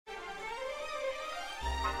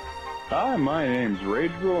Hi, my name's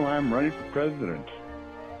Rageville, and I'm running for president.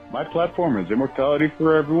 My platform is immortality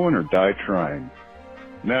for everyone or die trying.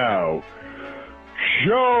 Now,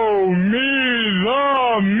 show me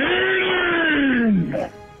the meaning!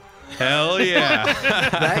 Hell yeah.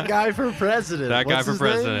 That guy for president. That guy What's for his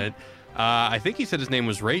president. I think he said his name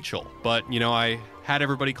was Rachel, but, I had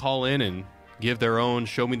everybody call in and give their own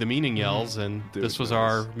Show Me the Meaning yells, and Dude, this was nice.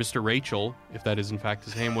 our Mr. Rachel, if that is in fact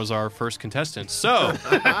his name, was our first contestant. So,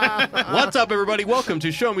 what's up, everybody? Welcome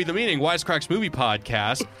to Show Me the Meaning, Wisecracks Movie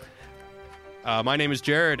Podcast. My name is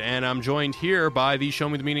Jared, and I'm joined here by the Show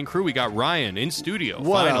Me the Meaning crew. We got Ryan in studio,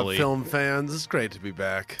 What finally. up, film fans? It's great to be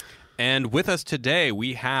back. And with us today,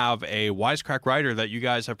 we have a Wisecrack writer that you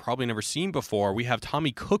guys have probably never seen before. We have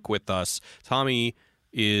Tommy Cook with us. Tommy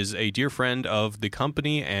is a dear friend of the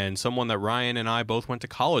company and someone that Ryan and I both went to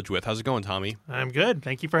college with. How's it going, Tommy? I'm good.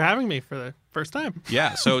 Thank you for having me for the first time.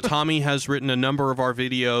 Yeah, so Tommy has written a number of our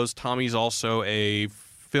videos. Tommy's also a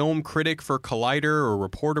film critic for Collider, or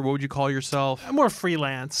reporter. What would you call yourself? I'm more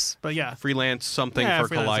freelance, but yeah. Freelance something Yeah, for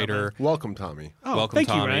freelance Collider. Welcome, Tommy. Oh, Welcome, thank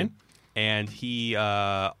Tommy. you, Ryan. And he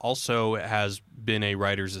also has been a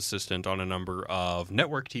writer's assistant on a number of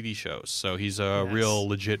network TV shows. So he's a Yes. real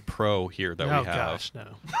legit pro here that Oh, we have. gosh, no.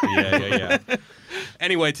 Yeah.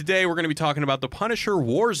 Anyway, today we're going to be talking about The Punisher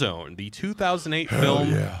Warzone, the 2008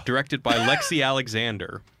 film directed by Lexi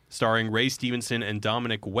Alexander, starring Ray Stevenson and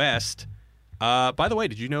Dominic West. By the way,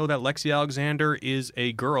 did you know that Lexi Alexander is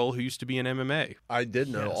a girl who used to be in MMA? I did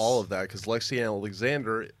know Yes. all of that because Lexi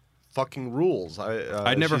Alexander fucking rules.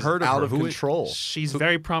 I'd never she's heard of out her. of Who- control. She's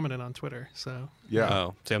very prominent on Twitter, so. Yeah,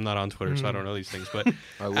 Oh, see, I'm not on Twitter, so I don't know these things. But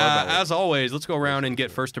I love that. as always, let's go around and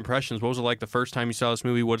get first impressions. What was it like the first time you saw this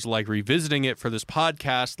movie? What was it like revisiting it for this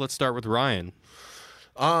podcast? Let's start with Ryan.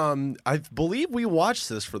 I believe we watched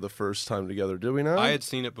this for the first time together. Did we not? I had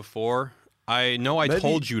seen it before. I know I Maybe-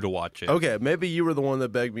 told you to watch it. Okay, maybe you were the one that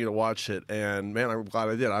begged me to watch it, and man, I'm glad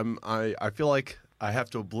I did. I feel like I have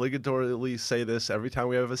to obligatorily say this every time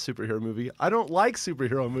we have a superhero movie. I don't like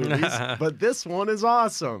superhero movies, but this one is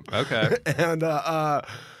awesome. Okay. And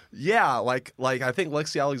yeah, like I think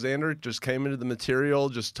Lexi Alexander just came into the material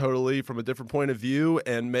just totally from a different point of view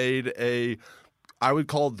and made I would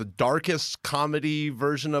call it the darkest comedy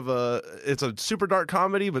version of it's a super dark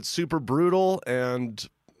comedy, but super brutal. And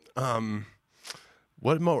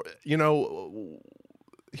what more,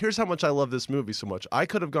 here's how much I love this movie so much. I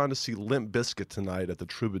could have gone to see Limp Bizkit tonight at the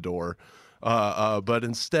Troubadour, but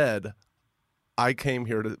instead I came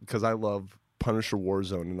here because I love Punisher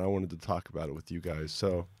Warzone, and I wanted to talk about it with you guys.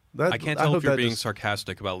 So I can't tell hope if you're that being just-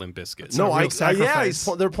 sarcastic about Limp Bizkit. No, a real sacrifice.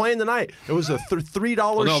 they're playing tonight. It was a $3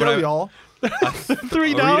 no, but show, I- y'all. $3?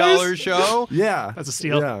 $3 show? Yeah, That's a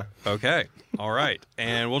steal. Yeah, Okay. All right.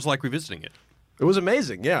 And what was it like revisiting it? it was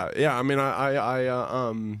amazing. Yeah. I mean,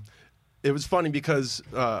 it was funny because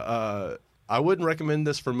I wouldn't recommend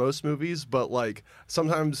this for most movies, but like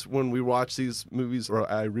sometimes when we watch these movies,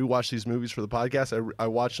 or I rewatch these movies for the podcast, I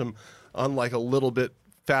watch them on like a little bit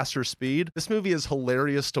faster speed. This movie is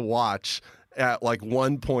hilarious to watch at like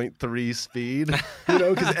 1.3 speed,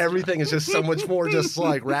 because everything is just so much more just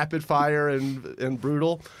like rapid fire and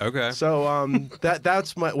brutal. Okay. So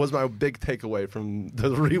was my big takeaway from the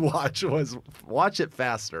rewatch was watch it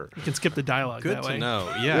faster. You can skip the dialogue Good that to way. know.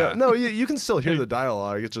 Yeah, Yeah. no, you can still hear the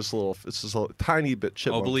dialogue. It's just a tiny bit Oh,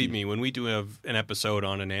 chipmunky. believe me, when we do an episode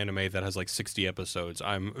on an anime that has like 60 episodes,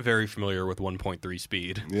 I'm very familiar with 1.3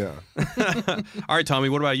 speed. Yeah. All right, Tommy,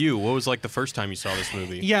 what about you? What was like the first time you saw this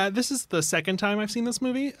movie? Yeah, this is the second time I've seen this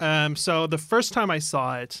movie. So the first time I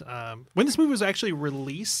saw it, when this movie was actually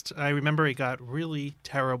released, I remember it got really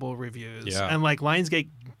terrible reviews. Yeah. And like Lionsgate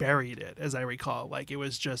buried it, as I recall. Like it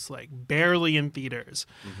was just like barely in theaters.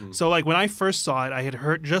 So like when I first saw it, I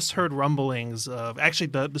had just heard rumblings of actually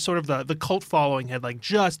the sort of the cult following had like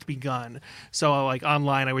just begun. So like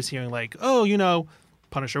online I was hearing like, oh,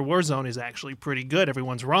 Punisher Warzone is actually pretty good.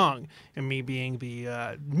 Everyone's wrong. And me being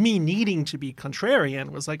me needing to be contrarian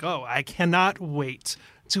was like, oh, I cannot wait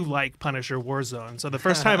to like Punisher Warzone. So the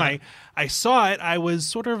first time I saw it, I was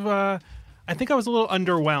sort of, I think I was a little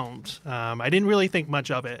underwhelmed. I didn't really think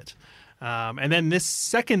much of it. And then this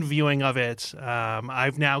second viewing of it,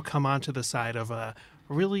 I've now come onto the side of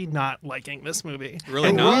really not liking this movie. Really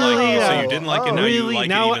And not liking it? So you uh, didn't like it, now really, you like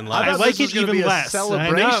now it even I less? like this was it gonna even be a less.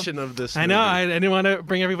 celebration of this I know. movie. I didn't want to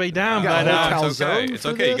bring everybody down, You got but Hotel it's okay. Zone It's for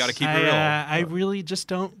okay. You this? got to keep it real. I really just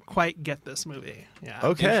don't quite get this movie. Yeah.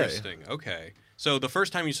 Okay. Interesting. Okay. So the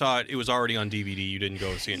first time you saw it, it was already on DVD. You didn't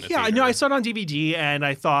go see it in the Yeah, theater. no, I saw it on DVD, and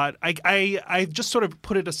I thought I just sort of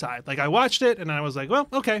put it aside. Like I watched it, and I was like, well,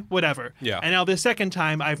 okay, whatever. Yeah. And now the second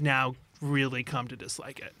time, I've now really come to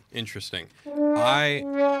dislike it. Interesting.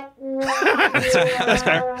 That's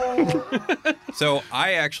fair. So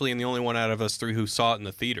I actually am the only one out of us three who saw it in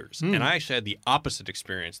the theaters, Hmm. and I actually had the opposite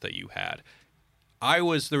experience that you had. There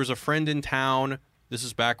was a friend in town. This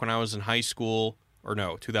is back when I was in high school, or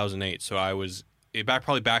no, 2008. So I was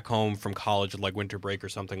probably back home from college, like winter break or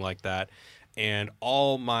something like that. And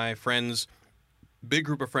all my friends, big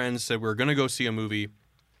group of friends, said we were going to go see a movie.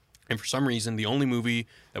 And for some reason, the only movie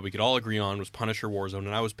that we could all agree on was Punisher Warzone,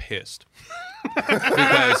 and I was pissed.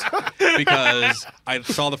 because I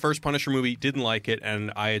saw the first Punisher movie, didn't like it,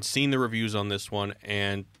 and I had seen the reviews on this one,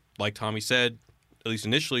 and like Tommy said, at least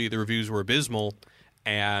initially, the reviews were abysmal.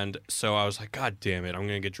 And so I was like, God damn it, I'm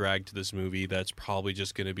going to get dragged to this movie that's probably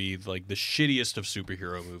just going to be like the shittiest of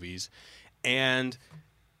superhero movies. And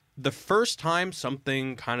the first time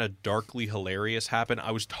something kind of darkly hilarious happened, I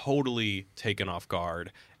was totally taken off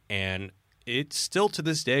guard. And it still to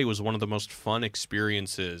this day was one of the most fun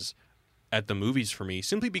experiences at the movies for me,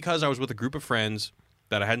 simply because I was with a group of friends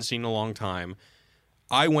that I hadn't seen in a long time.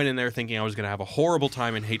 I went in there thinking I was going to have a horrible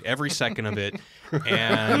time and hate every second of it.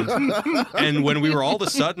 And when we were all of a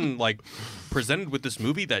sudden like presented with this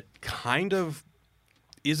movie that kind of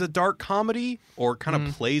is a dark comedy or kind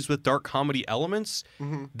of plays with dark comedy elements,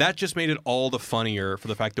 that just made it all the funnier for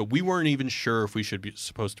the fact that we weren't even sure if we should be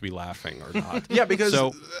supposed to be laughing or not. Yeah, because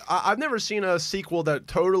I've never seen a sequel that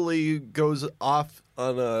totally goes off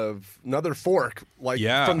on another fork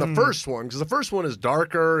from the first one, because the first one is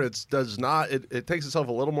darker. It takes itself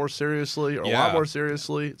a little more seriously, or a lot more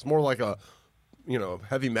seriously. It's more like a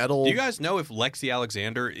heavy metal. Do you guys know if Lexi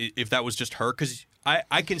Alexander, if that was just her? Because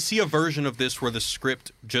I can see a version of this where the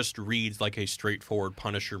script just reads like a straightforward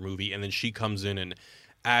Punisher movie, and then she comes in and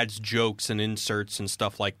adds jokes and inserts and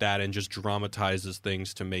stuff like that and just dramatizes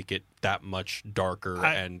things to make it that much darker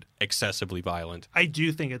and excessively violent. I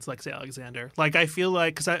do think it's Lexi Alexander. Like, I feel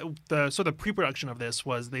like, because the pre-production of this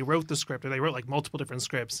was they wrote the script, or they wrote like multiple different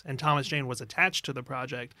scripts, and Thomas Jane was attached to the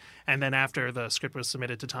project. And then after the script was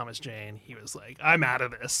submitted to Thomas Jane, he was like, I'm out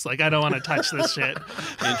of this. Like, I don't want to touch this shit.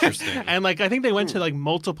 Interesting. And like, I think they went to like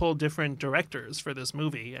multiple different directors for this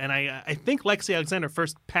movie. And I think Lexi Alexander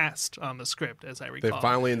first passed on the script, as I recall. They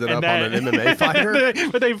finally ended up on an MMA fighter?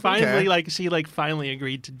 But they finally, she finally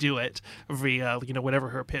agreed to do it via, whatever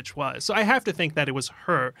her pitch was. So I have to think that it was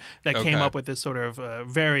her that came up with this sort of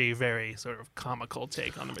very, very sort of comical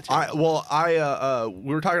take on the material.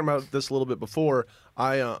 We were talking about this a little bit before.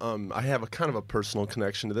 I have a kind of a personal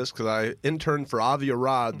connection to this because I interned for Avi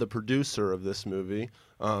Arad, the producer of this movie,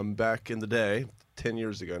 back in the day. 10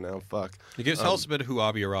 years ago now. Fuck. Tell us a bit of who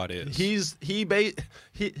Avi Arad is. His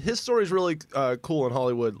story is really cool in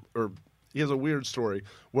Hollywood. Or he has a weird story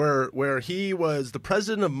where he was the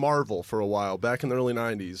president of Marvel for a while back in the early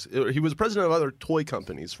 90s. He was president of other toy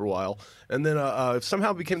companies for a while, and then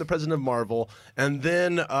somehow became the president of Marvel, and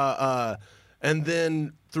then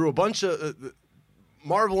through a bunch of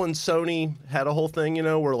Marvel and Sony had a whole thing,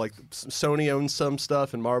 where like Sony owns some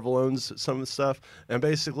stuff and Marvel owns some of the stuff, and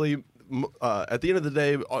basically. At the end of the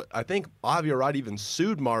day, I think Avi Arad even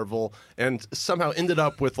sued Marvel and somehow ended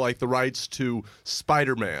up with like the rights to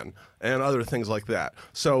Spider-Man and other things like that.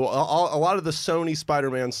 So a lot of the Sony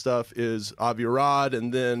Spider-Man stuff is Avi Arad,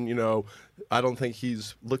 and then I don't think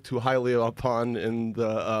he's looked too highly upon in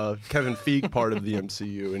the Kevin Feige part of the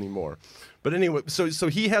MCU anymore. But anyway, so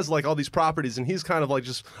he has like all these properties, and he's kind of like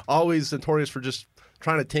just always notorious for just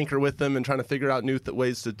trying to tinker with them and trying to figure out new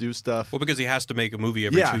ways to do stuff. Well, because he has to make a movie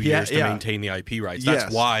every 2 years to maintain the IP rights.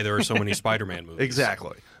 That's why there are so many Spider-Man movies.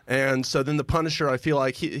 Exactly. And so then the Punisher, I feel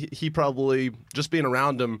like he probably, just being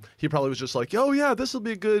around him, he probably was just like, oh yeah, this will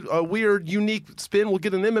be a good, weird, unique spin. We'll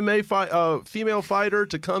get an MMA female fighter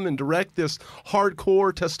to come and direct this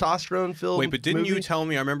hardcore testosterone-filled Wait, but didn't movie. you tell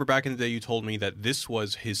me, I remember back in the day you told me that this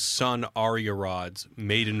was his son Ari Arad's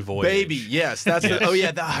maiden voyage. Baby, yes. That's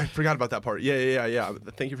I forgot about that part. Yeah.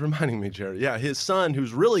 Thank you for reminding me, Jared. Yeah, his son,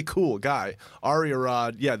 who's really cool guy, Ari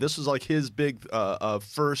Arad, this was like his big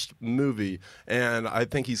first movie, and I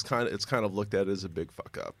think it's kind of looked at as a big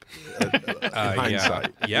fuck up in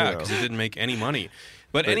hindsight. Yeah, because it didn't make any money.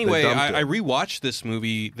 But anyway, I rewatched this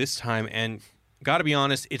movie this time, and gotta be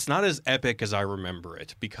honest, it's not as epic as I remember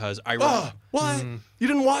it, because what? You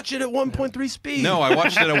didn't watch it at 1.3 speed? No, I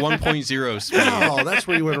watched it at 1.0 speed. Oh, that's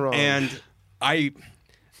where you went wrong. And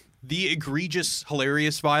the egregious,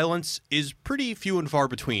 hilarious violence is pretty few and far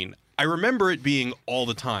between. I remember it being all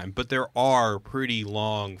the time, but there are pretty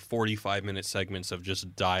long 45-minute segments of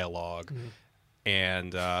just dialogue.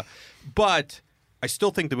 And but I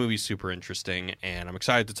still think the movie's super interesting, and I'm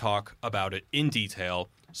excited to talk about it in detail.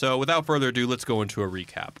 So without further ado, let's go into a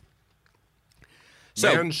recap.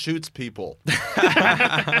 So, man shoots people.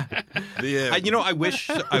 The end. I wish,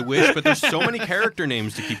 but there's so many character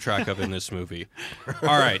names to keep track of in this movie.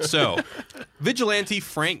 All right, so vigilante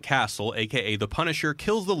Frank Castle, a.k.a. the Punisher,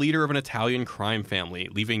 kills the leader of an Italian crime family,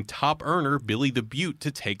 leaving top earner Billy the Beaut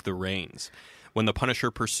to take the reins. When the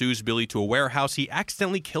Punisher pursues Billy to a warehouse, he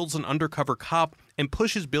accidentally kills an undercover cop and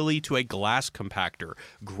pushes Billy to a glass compactor,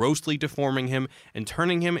 grossly deforming him and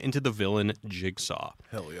turning him into the villain Jigsaw.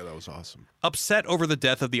 Hell yeah, that was awesome. Upset over the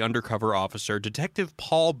death of the undercover officer, Detective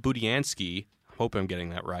Paul Budiansky, hope I'm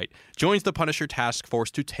getting that right, joins the Punisher task force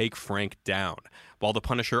to take Frank down. While the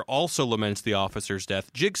Punisher also laments the officer's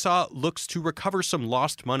death, Jigsaw looks to recover some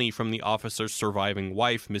lost money from the officer's surviving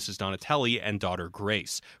wife, Mrs. Donatelli, and daughter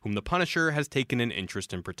Grace, whom the Punisher has taken an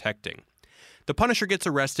interest in protecting. The Punisher gets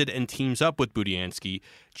arrested and teams up with Budiansky.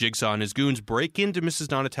 Jigsaw and his goons break into Mrs.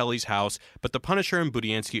 Donatelli's house, but the Punisher and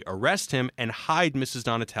Budiansky arrest him and hide Mrs.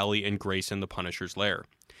 Donatelli and Grace in the Punisher's lair.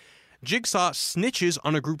 Jigsaw snitches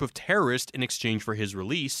on a group of terrorists in exchange for his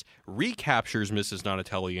release, recaptures Mrs.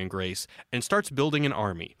 Donatelli and Grace, and starts building an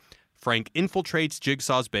army. Frank infiltrates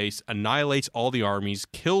Jigsaw's base, annihilates all the armies,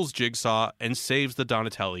 kills Jigsaw, and saves the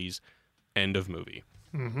Donatellis. End of movie.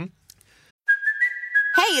 Mm-hmm.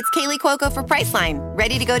 Hey, it's Kaylee Cuoco for Priceline.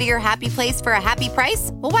 Ready to go to your happy place for a happy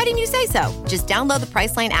price? Well, why didn't you say so? Just download the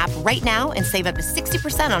Priceline app right now and save up to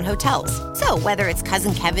 60% on hotels. So whether it's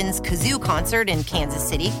Cousin Kevin's Kazoo Concert in Kansas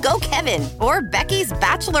City, go Kevin, or Becky's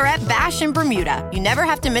Bachelorette Bash in Bermuda, you never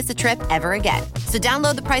have to miss a trip ever again. So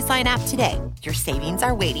download the Priceline app today. Your savings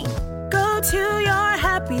are waiting. Go to your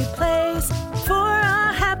happy place for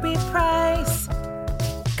a happy price.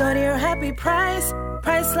 Go to your happy price,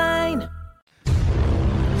 Priceline.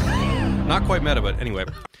 Not quite meta, but anyway.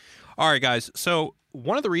 All right, guys. So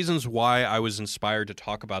one of the reasons why I was inspired to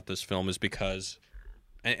talk about this film is because,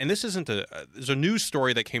 and this isn't there's a news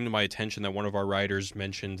story that came to my attention that one of our writers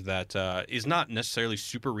mentioned that is not necessarily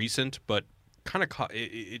super recent, but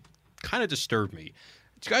it kind of disturbed me.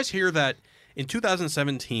 Did you guys hear that in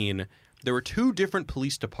 2017 there were two different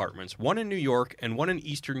police departments, one in New York and one in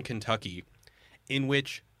Eastern Kentucky, in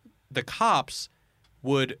which the cops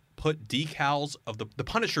would put decals of the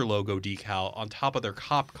Punisher logo decal on top of their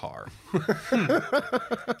cop car.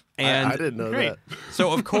 And I didn't know that.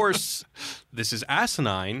 So, of course, this is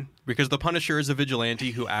asinine because the Punisher is a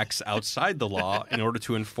vigilante who acts outside the law in order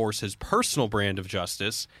to enforce his personal brand of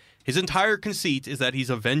justice. His entire conceit is that he's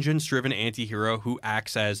a vengeance-driven anti-hero who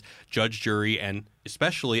acts as judge, jury, and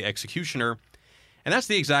especially executioner. And that's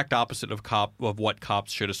the exact opposite of what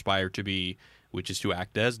cops should aspire to be, which is to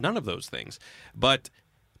act as none of those things. But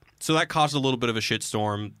so that caused a little bit of a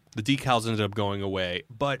shitstorm. The decals ended up going away.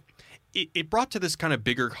 But it brought to this kind of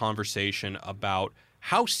bigger conversation about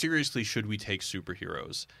how seriously should we take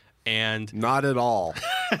superheroes? And not at all.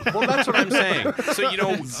 Well, that's what I'm saying. So,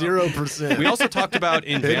 0%. We also talked about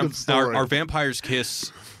in our Vampire's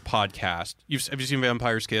Kiss podcast. Have you seen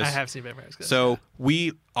Vampire's Kiss? I have seen Vampire's Kiss. So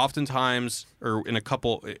we oftentimes, or in a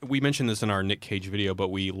couple, we mentioned this in our Nick Cage video, but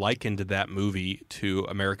we likened that movie to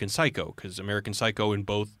American Psycho because American Psycho in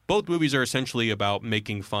both movies are essentially about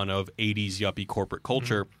making fun of 80s yuppie corporate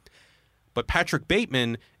culture. Mm-hmm. But Patrick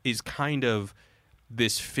Bateman is kind of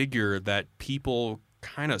this figure that people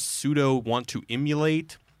kind of pseudo want to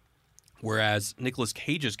emulate, whereas Nicolas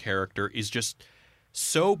Cage's character is just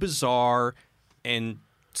so bizarre and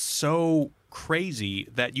so crazy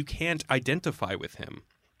that you can't identify with him.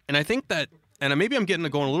 And I think that, and maybe I'm going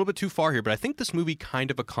a little bit too far here, but I think this movie kind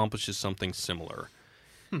of accomplishes something similar.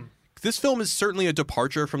 This film is certainly a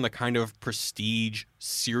departure from the kind of prestige,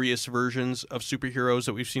 serious versions of superheroes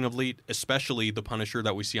that we've seen of late, especially the Punisher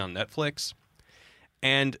that we see on Netflix.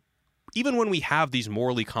 And even when we have these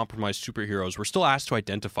morally compromised superheroes, we're still asked to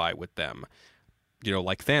identify with them.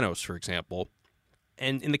 Like Thanos, for example.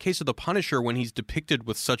 And in the case of the Punisher, when he's depicted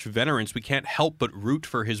with such veterance, we can't help but root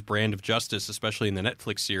for his brand of justice, especially in the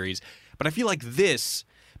Netflix series. But I feel like this,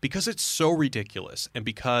 because it's so ridiculous, and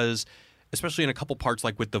because, especially in a couple parts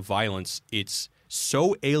like with the violence, it's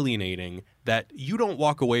so alienating that you don't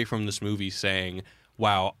walk away from this movie saying,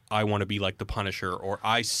 wow, I want to be like the Punisher, or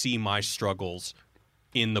I see my struggles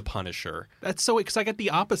in the Punisher. That's so, because I get the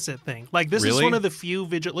opposite thing. Like, this is one of the few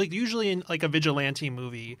usually in like a vigilante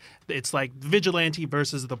movie, it's like vigilante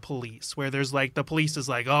versus the police, where there's like the police is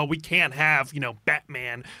like, oh, we can't have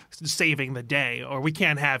Batman saving the day, or we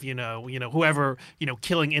can't have whoever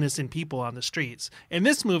killing innocent people on the streets. In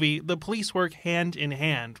this movie, the police work hand in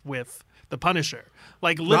hand with the Punisher.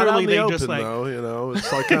 Like Not literally, out in the they open, just like though, you know,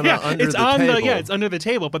 it's like kind of under it's the on table. it's under the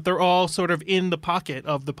table, but they're all sort of in the pocket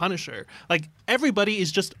of the Punisher. Like everybody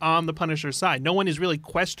is just on the Punisher's side. No one is really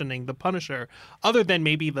questioning the Punisher, other than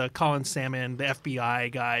maybe the Colin Salmon, the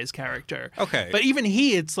FBI guy's character. Okay. But even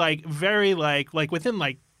it's like very like within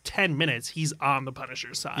like 10 minutes he's on the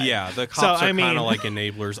Punisher's side. Yeah, the cops are I mean, kind of like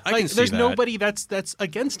enablers. I like can see there's that. nobody that's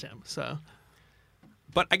against him. So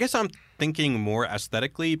But I guess I'm thinking more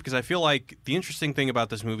aesthetically because I feel like the interesting thing about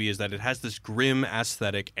this movie is that it has this grim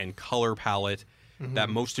aesthetic and color palette that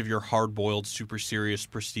most of your hard-boiled, super serious,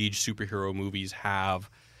 prestige superhero movies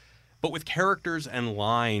have, but with characters and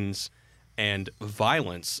lines and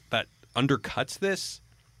violence that undercuts this,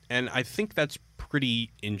 and I think that's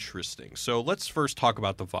pretty interesting. So let's first talk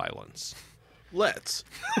about the violence. Let's.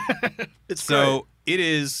 It's So it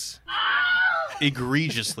is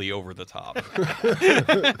egregiously over the top.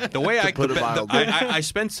 The way I put it mildly. I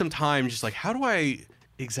spent some time just like, how do I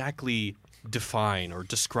exactly define or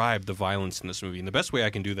describe the violence in this movie? And the best way I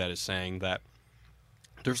can do that is saying that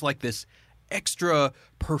there's like this extra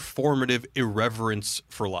performative irreverence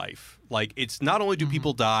for life. Like it's not only do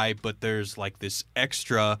people die, but there's like this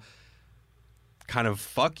extra kind of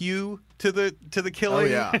fuck you to the killing.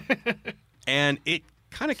 Oh, yeah. And it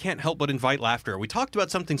kind of can't help but invite laughter. We talked about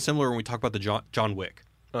something similar when we talked about the John Wick.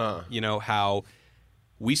 You know, how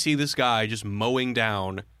we see this guy just mowing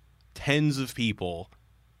down tens of people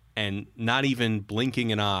and not even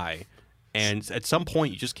blinking an eye. And at some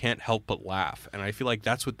point, you just can't help but laugh. And I feel like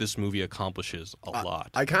that's what this movie accomplishes a lot.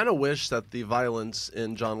 I kind of wish that the violence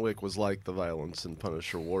in John Wick was like the violence in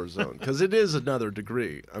Punisher Warzone, because it is another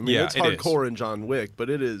degree. I mean, Yeah, it's it is. hardcore in John Wick, but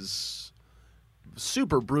it is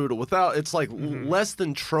super brutal. It's like less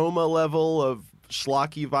than trauma level of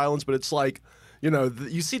schlocky violence, but it's like, you know,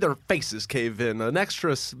 you see their faces cave in an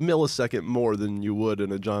extra millisecond more than you would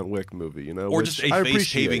in a John Wick movie, you know? Or which just I a face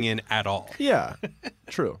appreciate. caving in at all. Yeah,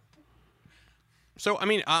 true. So, I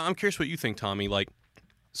mean, I'm curious what you think, Tommy. Like,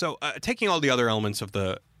 so taking all the other elements of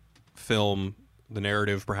the film, the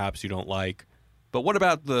narrative, perhaps you don't like, but what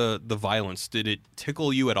about the violence? Did it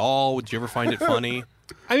tickle you at all? Did you ever find it funny?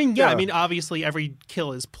 I mean, yeah. Yeah. I mean, obviously, every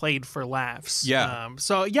kill is played for laughs. Yeah.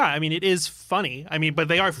 So yeah, I mean, it is funny. I mean, but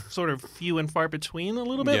they are sort of few and far between a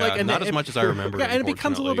little bit. Yeah, like, and not it- as much as I remember. Yeah, and it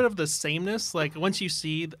becomes a little bit unfortunately. of the sameness. Like once you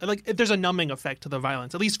see, like, there's a numbing effect to the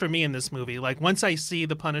violence. At least for me in this movie. Like once I see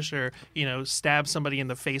the Punisher, you know, stab somebody in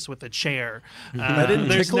the face with a chair, That didn't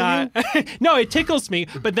there's tickle not. No, it tickles me.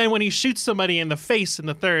 But then when he shoots somebody in the face in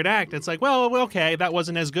the third act, it's like, well, okay, that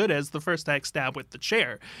wasn't as good as the first act stab with the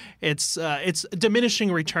chair. It's diminishing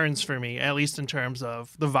returns for me, at least in terms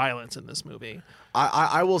of the violence in this movie.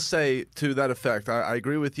 I will say to that effect, I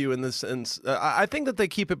agree with you in this sense. I think that they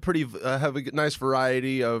keep it pretty, have a nice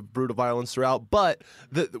variety of brutal violence throughout. But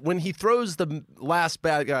when he throws the last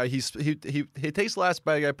bad guy, he takes the last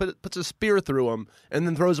bad guy, puts a spear through him, and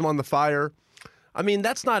then throws him on the fire. I mean,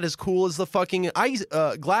 that's not as cool as the fucking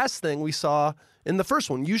glass thing we saw in the first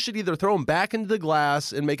one. You should either throw him back into the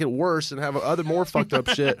glass and make it worse and have other more fucked up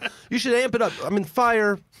shit. You should amp it up. I mean,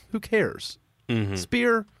 fire, who cares?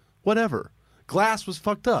 Spear, whatever. Glass was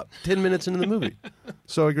fucked up 10 minutes into the movie.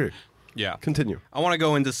 So I agree. Yeah. Continue. I want to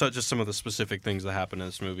go into just some of the specific things that happen in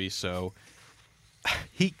this movie. So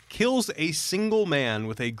he kills a single man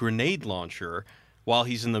with a grenade launcher while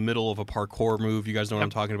he's in the middle of a parkour move. You guys know what I'm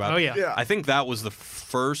talking about? Oh, yeah. Yeah. I think that was the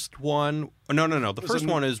first one. No. The first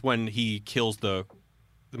one is when he kills the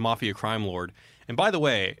mafia crime lord. And by the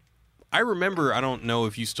way, I remember, I don't know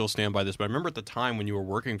if you still stand by this, but I remember at the time when you were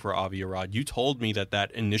working for Avi Arad, you told me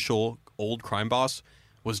that initial old crime boss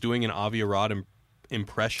was doing an Avi Arad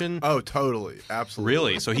impression. Oh, totally. Absolutely.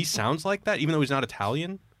 Really? So he sounds like that, even though he's not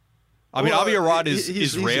Italian? I mean, Well, Avi Arad is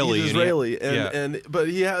he's Israeli. He's and he- Israeli, yeah. but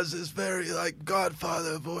he has this very like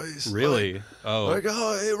Godfather voice. Really? Like, Oh. Like,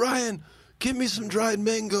 oh, hey Ryan, give me some dried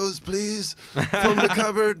mangoes, please, from the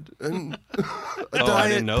cupboard, and a I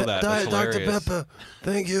didn't know that. That's Diet Dr. hilarious. Pepper.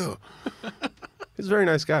 Thank you. He's a very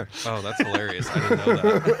nice guy. Oh, that's hilarious. I didn't know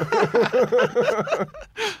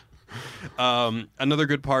that. Another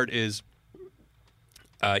good part is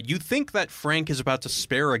you think that Frank is about to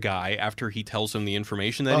spare a guy after he tells him the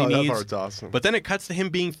information that he Oh, that needs. part's awesome. But then it cuts to him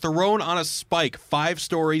being thrown on a spike 5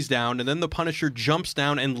 stories down, and then the Punisher jumps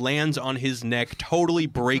down and lands on his neck, totally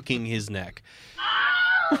breaking his neck.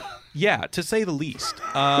 Yeah, to say the least.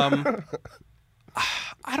 I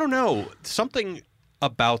don't know. Something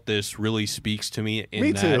about this really speaks to me.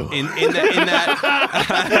 Me too. In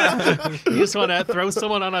that You just want to throw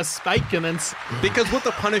someone on a spike and then. because what the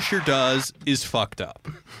Punisher does is fucked up,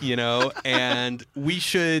 you know, and we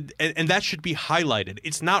should, and that should be highlighted.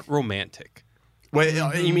 It's not romantic. Wait,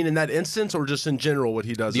 you mean in that instance or just in general what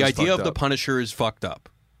he does? The is idea of fucked the up? Punisher is fucked up.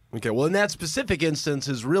 Okay, well, in that specific instance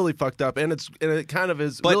is really fucked up, and it kind of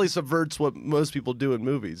really subverts what most people do in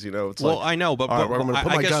movies. You know, it's Well, like, I know, but all right, well, I'm going to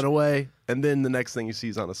put I my guess, gun away, and then the next thing you see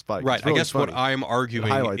is on a spike. right. It's really I guess funny. what I'm arguing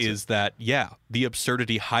highlights is that the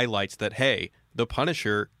absurdity highlights that hey, the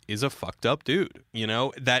Punisher is a fucked up dude. You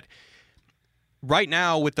know that. Right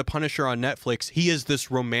now, with the Punisher on Netflix, he is this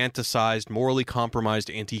romanticized, morally compromised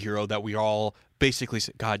anti-hero that we all basically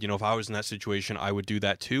say, God, you know, if I was in that situation, I would do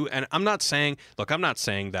that too. And I'm not saying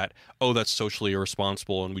that, oh, that's socially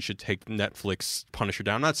irresponsible and we should take Netflix Punisher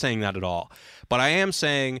down. I'm not saying that at all. But I am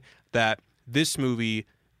saying that this movie,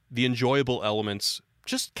 the enjoyable elements,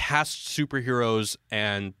 just cast superheroes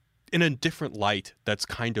and in a different light that's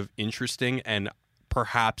kind of interesting and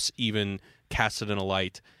perhaps even cast it in a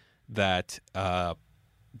light that that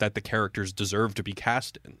the characters deserve to be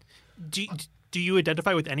cast in. Do you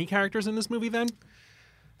identify with any characters in this movie then?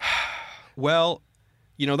 Well,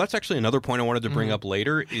 you know, that's actually another point I wanted to bring up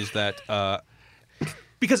later is that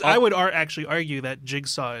Because I would actually argue that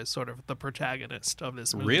Jigsaw is sort of the protagonist of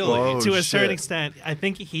this movie. Really? Oh, To a certain shit. extent, I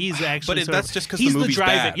think he's actually. But that's just 'cause he's the movie's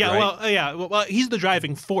driving. bad, yeah, right? well, he's the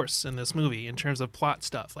driving force in this movie in terms of plot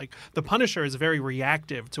stuff. Like the Punisher is very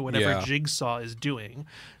reactive to whatever Yeah. Jigsaw is doing,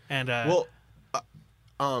 and Well,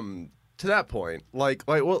 to that point,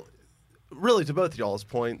 well, really to both y'all's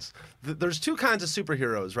points, there's two kinds of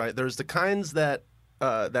superheroes, right? There's the kinds that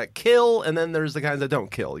kill, and then there's the kinds that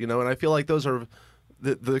don't kill. You know, and I feel like those are.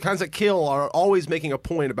 The kinds that kill are always making a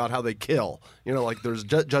point about how they kill. You know, like there's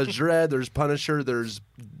Judge Dredd, there's Punisher, there's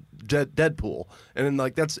Deadpool. And then,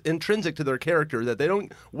 like, that's intrinsic to their character that they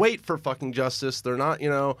don't wait for fucking justice. They're not, you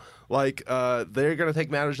know, like they're going to take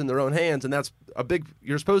matters in their own hands. And that's a big,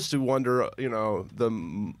 you're supposed to wonder, you know,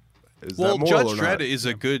 is well, that moral Judge or not? Dredd is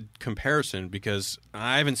a good comparison because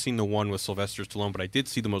I haven't seen the one with Sylvester Stallone, but I did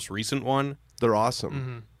see the most recent one. They're awesome.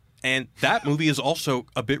 Mm-hmm. And that movie is also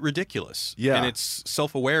a bit ridiculous. Yeah. And it's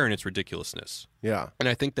self-aware in its ridiculousness. Yeah. And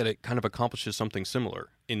I think that it kind of accomplishes something similar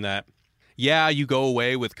in that, yeah, you go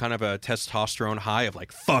away with kind of a testosterone high of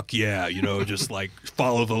like, fuck yeah, you know, just like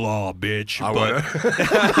follow the law, bitch.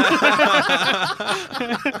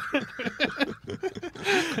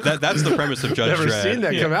 That's the premise of Judge Never Dredd. seen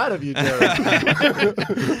that come out of you, Derek.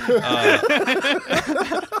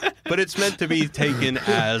 But it's meant to be taken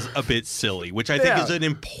as a bit silly, which I think Yeah. is an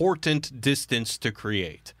important distance to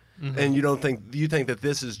create. And you think that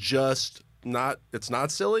this is just not, it's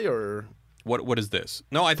not silly, or? What is this?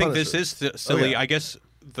 No, I think Punisher. this is silly. yeah. I guess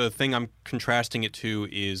the thing I'm contrasting it to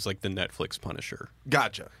is like the Netflix Punisher,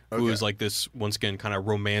 Gotcha. who Okay. is like this, once again, kind of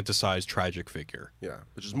romanticized tragic figure. Yeah,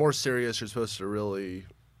 which is more serious. You're supposed to really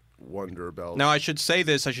wonder about. Now, I should say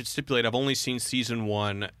this. I should stipulate I've only seen season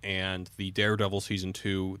 1 and the Daredevil season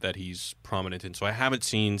 2 that he's prominent in. So I haven't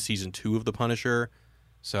seen season 2 of The Punisher.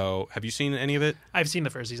 So have you seen any of it? I've seen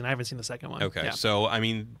the first season. I haven't seen the second one. Okay. Yeah. So, I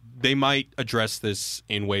mean, they might address this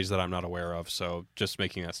in ways that I'm not aware of. So just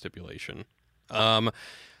making that stipulation.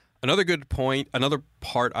 Another good point, another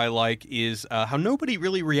part I like is how nobody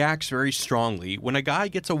really reacts very strongly when a guy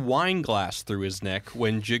gets a wine glass through his neck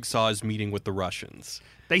when Jigsaw is meeting with the Russians.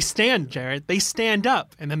 They stand, Jared. They stand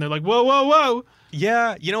up, and then they're like, "Whoa, whoa, whoa!"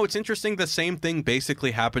 Yeah, you know, it's interesting. The same thing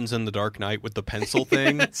basically happens in The Dark Knight with the pencil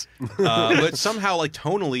thing. But somehow, like,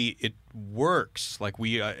 tonally, it works. Like,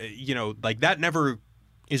 we, you know, like, that never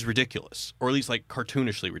is ridiculous. Or at least, like,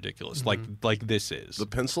 cartoonishly ridiculous, like this is. The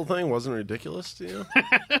pencil thing wasn't ridiculous to you?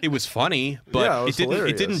 It was funny, but Yeah, it was it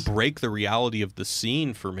hilarious. didn't break the reality of the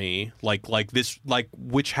scene for me, like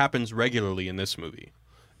which happens regularly in this movie.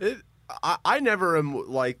 I never am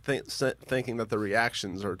like thinking that the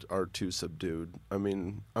reactions are too subdued. I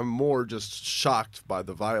mean, I'm more just shocked by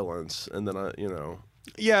the violence, and then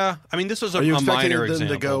Yeah, I mean, this was a are you expecting minor them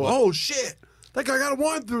example. to go, but- "Oh shit, that guy got a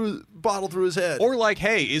wine bottle through his head," or like,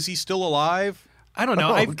 hey, is he still alive? I don't know.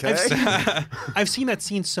 Oh, I've I've seen that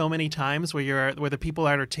scene so many times where the people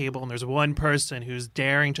are at a table and there's one person who's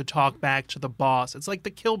daring to talk back to the boss. It's like the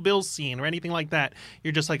Kill Bill scene or anything like that.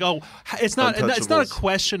 You're just like, oh, it's not a Untouchables.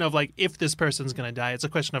 question of like if this person's gonna die. It's a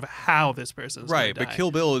question of how this person's Right, gonna but die.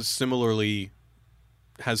 Kill Bill is similarly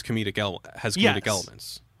has comedic Yes.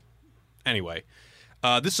 elements. Anyway,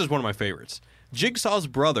 this is one of my favorites. Jigsaw's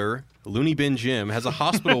brother, Looney Bin Jim, has a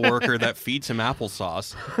hospital worker that feeds him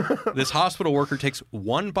applesauce. This hospital worker takes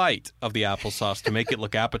one bite of the applesauce to make it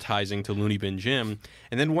look appetizing to Looney Bin Jim,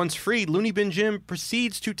 and then once freed, Looney Bin Jim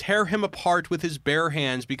proceeds to tear him apart with his bare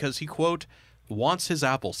hands because he, quote, wants his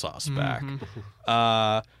applesauce back.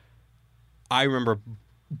 I remember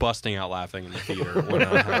busting out laughing in the theater when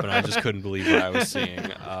that happened. I just couldn't believe what I was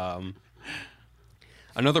seeing.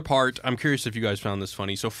 Another part, I'm curious if you guys found this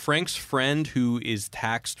funny. So Frank's friend, who is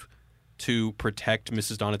taxed to protect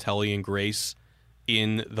Mrs. Donatelli and Grace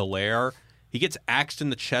in the lair, he gets axed in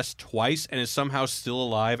the chest twice and is somehow still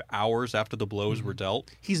alive hours after the blows were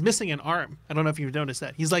dealt. He's missing an arm. I don't know if you've noticed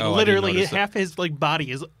that. He's like Oh, I didn't literally notice that. half his like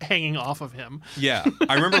body is hanging off of him. Yeah.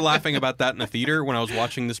 I remember laughing about that in the theater when I was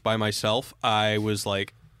watching this by myself. I was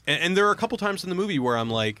like, and there are a couple times in the movie where I'm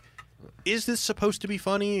like, is this supposed to be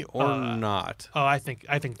funny or not? Oh, I think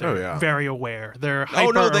they're Oh, yeah. very aware. They're Oh,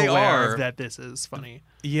 hyper no, they aware are. that this is funny.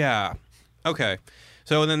 Yeah. Okay.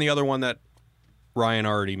 So then the other one that Ryan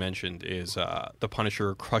already mentioned is the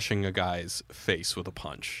Punisher crushing a guy's face with a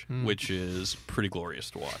punch, which is pretty glorious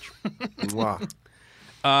to watch. Wow.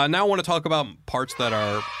 Now I want to talk about parts that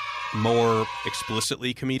are more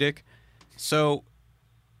explicitly comedic. So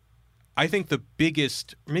I think the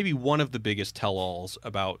biggest, maybe one of the biggest tell-alls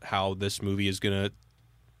about how this movie is going to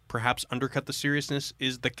perhaps undercut the seriousness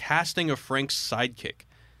is the casting of Frank's sidekick.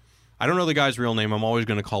 I don't know the guy's real name. I'm always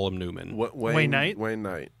going to call him Newman. Wayne Knight? Wayne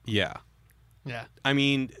Knight. Yeah. Yeah. I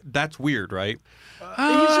mean, that's weird, right?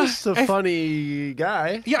 He's just a funny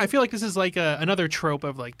guy. Yeah, I feel like this is like another trope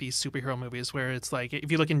of like these superhero movies where it's like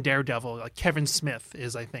if you look in Daredevil, like Kevin Smith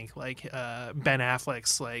is I think like Ben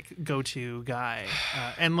Affleck's like go-to guy,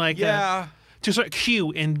 and like to sort of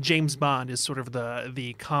Q in James Bond is sort of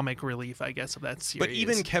the comic relief I guess of that series. But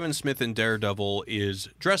even Kevin Smith in Daredevil is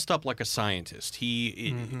dressed up like a scientist.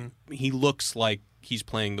 He looks like he's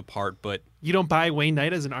playing the part, but you don't buy Wayne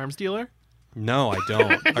Knight as an arms dealer. no, I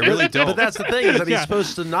don't. I really don't. But that's the thing is that he's Yeah.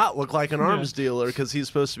 supposed to not look like an arms dealer because he's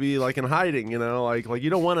supposed to be like in hiding. You know, like you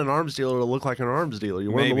don't want an arms dealer to look like an arms dealer.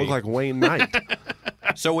 You want him to Maybe. look like Wayne Knight.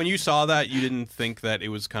 So when you saw that, you didn't think that it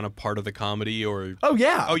was kind of part of the comedy, or Oh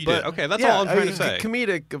yeah. Oh, you but- did? Okay, that's yeah, all I'm trying to it's say. a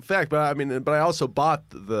comedic effect, but I mean, but I also bought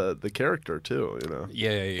the character too. You know.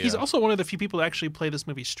 yeah. He's also one of the few people to actually play this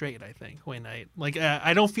movie straight. I think Wayne Knight. Like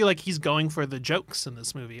I don't feel like he's going for the jokes in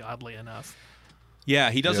this movie. Oddly enough.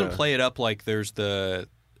 Yeah, he doesn't Yeah. play it up like there's the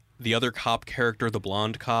other cop character, the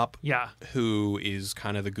blonde cop, Yeah. who is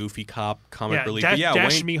kind of the goofy cop, comic Yeah, relief. But yeah,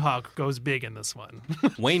 Dash Wayne, Mihawk goes big in this one.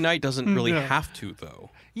 Wayne Knight doesn't really Yeah. have to,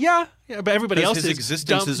 though. yeah, but everybody Because else his is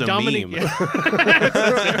existence is a Dominic, meme.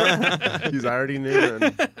 Yeah. He's already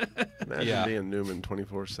Newman. Imagine Yeah. being Newman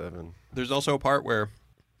 24/7. There's also a part where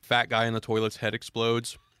fat guy in the toilet's head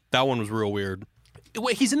explodes. That one was real weird.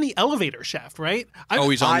 Wait, he's in the elevator shaft, right? Oh,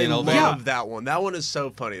 he's on I the love elevator. that one. That one is so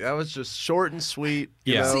funny. That was just short and sweet.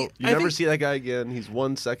 You Yeah. know? See, You I never think- see that guy again. He's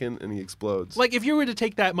 1 second and he explodes. Like if you were to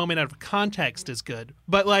take that moment out of context is good.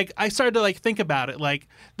 But like I started to like think about it. Like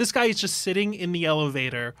this guy is just sitting in the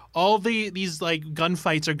elevator. All these like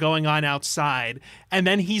gunfights are going on outside, and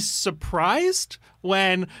then he's surprised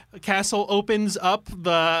when Castle opens up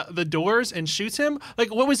the doors and shoots him.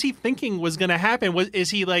 Like what was he thinking was going to happen? Is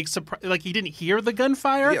he like surprised like he didn't hear the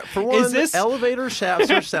gunfire? yeah, for one, is this elevator shafts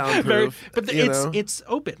are soundproof. but you know? it's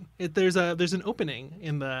open. There's an opening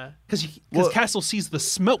in the because Well- Castle sees the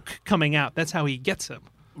smoke coming out. That's how he gets him.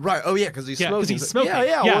 Right. Oh, yeah, because he's Yeah, 'cause smoking. he's smoking. Yeah.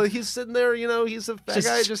 Yeah. Well, he's sitting there, you know, he's a fat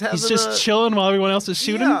guy just having he's just chilling while everyone else is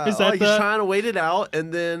shooting. Yeah, Is that like the he's trying to wait it out,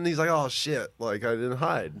 and then he's like, oh, shit, like, I didn't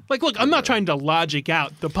hide. like? Look, I'm not trying to logic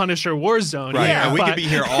out the Punisher Warzone. Right, here, and we but- could be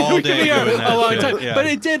here all we could day be here doing that a long shit, time. yeah. But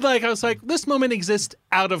it did like I was like, this moment exists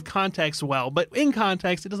out of context well, but in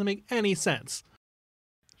context, it doesn't make any sense.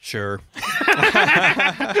 Sure.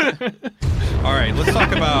 All right, let's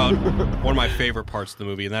talk about one of my favorite parts of the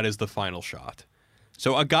movie, and that is the final shot.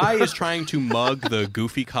 So a guy is trying to mug the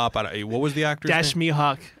goofy cop out of, what was the actor's Dash name?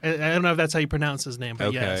 Mihawk. I don't know if that's how you pronounce his name, but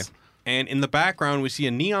Okay. yes. And in the background, we see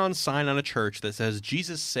a neon sign on a church that says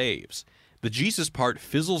Jesus saves. The Jesus part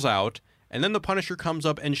fizzles out, and then the Punisher comes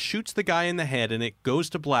up and shoots the guy in the head, and it goes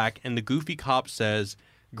to black, and the goofy cop says,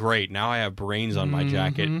 "Great, now I have brains on my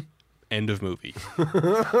jacket." End of movie. All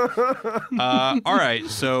right,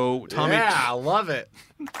 so Tommy. Yeah, I love it.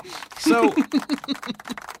 So,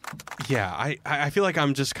 yeah, I feel like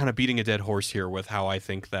I'm just kind of beating a dead horse here with how I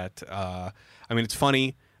think that. I mean, it's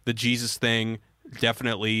funny. The Jesus thing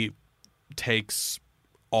definitely takes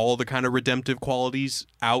all the kind of redemptive qualities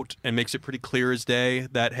out and makes it pretty clear as day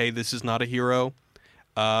that, hey, this is not a hero.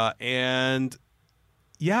 And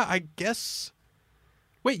yeah, I guess.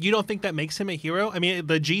 Wait, you don't think that makes him a hero? I mean,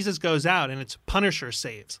 the Jesus goes out and it's Punisher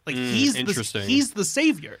saves. Like he's interesting. he's the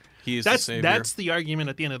savior. He is the savior. That's the argument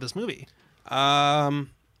at the end of this movie.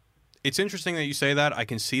 It's interesting that you say that. I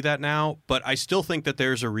can see that now, but I still think that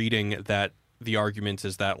there's a reading that the argument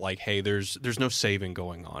is that, like, hey, there's no saving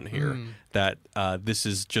going on here. That this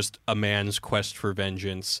is just a man's quest for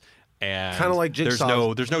vengeance, and Kinda like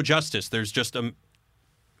Jigsaw. there's no justice. There's just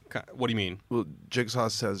What do you mean? Well, Jigsaw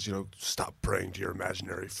says, stop praying to your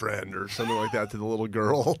imaginary friend or something like that to the little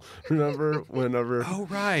girl. Remember? Whenever. Oh,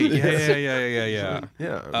 right. Yeah.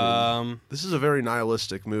 Yeah. I mean, this is a very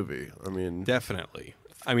nihilistic movie. I mean, Definitely.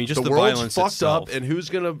 I mean, just the world's violence fucked itself. up, and who's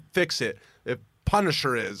gonna fix it? If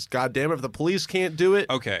Punisher is, goddamn, if the police can't do it,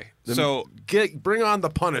 Okay, then so bring on the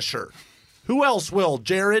Punisher. Who else will,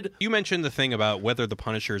 Jared? you mentioned the thing about whether the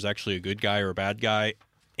Punisher is actually a good guy or a bad guy,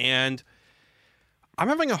 and I'm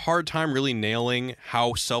having a hard time really nailing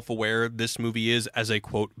how self-aware this movie is as a,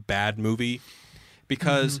 quote, bad movie,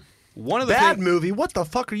 because one of the Bad movie? What the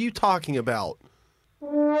fuck are you talking about?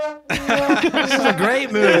 This is a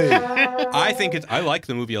great movie. I like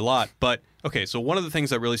the movie a lot, but okay, so one of the things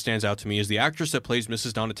that really stands out to me is the actress that plays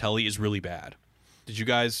Mrs. Donatelli is really bad. Did you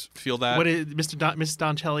guys feel that? Mrs.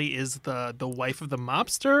 Donatelli is the wife of the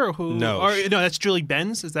mobster, or who? No. Or, no, that's Julie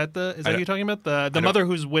Benz. Is that who you're talking about? The mother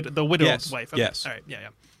who's the widow's wife. Okay. Yes. All right. Yeah.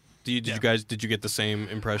 Did you get the same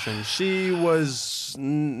impression? She was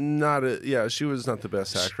not she was not the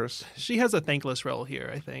best actress. She has a thankless role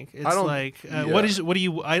here. I think it's I don't- like yeah. what do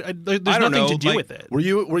you? There's I don't nothing know, to do like, with it.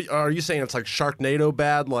 Are you saying it's like Sharknado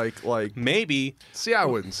bad? Like Maybe. see, I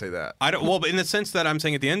wouldn't say that. I don't. Well, but in the sense that I'm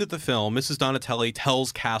saying at the end of the film, Mrs. Donatelli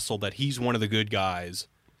tells Castle that he's one of the good guys.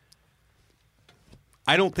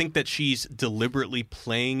 I don't think that she's deliberately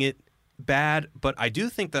playing it bad, but I do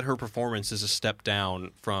think that her performance is a step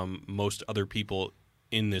down from most other people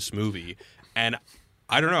in this movie. And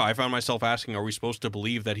I don't know. I found myself asking, are we supposed to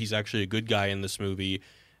believe that he's actually a good guy in this movie?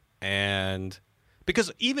 And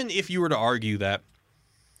because even if you were to argue that,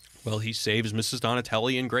 well, he saves Mrs.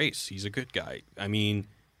 Donatelli and Grace, he's a good guy. I mean,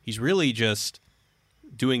 he's really just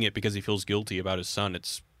doing it because he feels guilty about his son.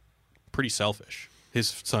 It's pretty selfish.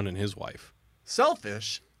 His son and his wife.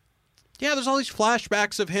 Selfish. Yeah, there's all these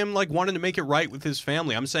flashbacks of him like wanting to make it right with his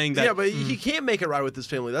family. I'm saying that. Yeah, but he can't make it right with his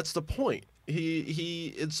family. That's the point.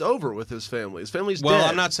 It's over with his family. His family's well,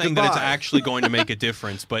 dead. I'm not saying that it's Goodbye. actually going to make a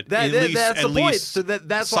difference, but that's at the least point. So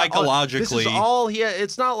that's why psychologically, this is all he.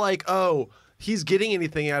 It's not like he's getting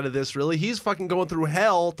anything out of this. Really, he's fucking going through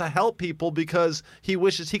hell to help people because he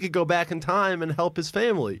wishes he could go back in time and help his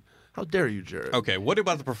family. How dare you, Jared? Okay, what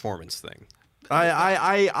about the performance thing?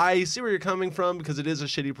 I see where you're coming from because it is a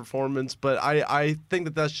shitty performance, but I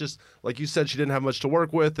think that's just like you said, she didn't have much to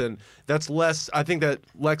work with, and that's less. I think that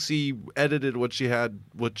Lexi edited what she had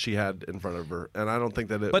in front of her, and I don't think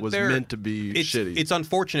that it was meant to be shitty. It's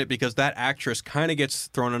unfortunate because that actress kind of gets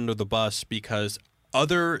thrown under the bus because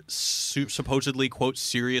other supposedly quote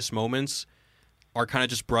serious moments are kind of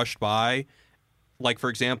just brushed by. Like, for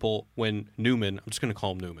example, when Newman, I'm just going to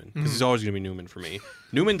call him Newman because he's always going to be Newman for me.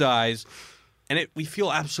 Newman dies. And we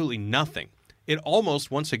feel absolutely nothing. It almost,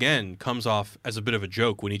 once again, comes off as a bit of a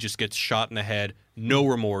joke when he just gets shot in the head. No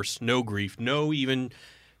remorse, no grief, no even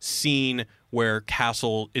scene where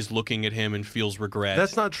Castle is looking at him and feels regret.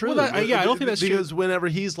 That's not true. Well, I don't think that's true. Because whenever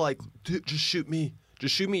he's like, just shoot me.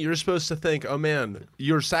 Just shoot me. You're supposed to think, oh man,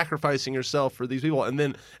 you're sacrificing yourself for these people, and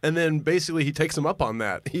then basically he takes him up on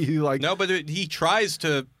that. No, but he tries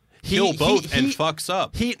to kill both and fucks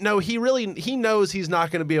up. He knows he's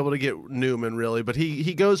not going to be able to get Newman really, but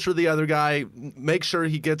he goes for the other guy, makes sure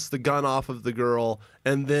he gets the gun off of the girl,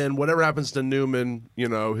 and then whatever happens to Newman,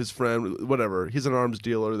 his friend, whatever, he's an arms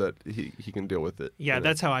dealer that he can deal with it. Yeah,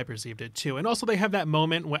 that's how I perceived it too. And also they have that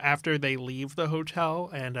moment after they leave the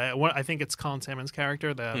hotel, and I think it's Colin Salmon's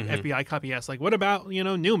character, the FBI cop. He asks like, "What about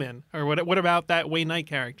Newman?" or "What about that Wayne Knight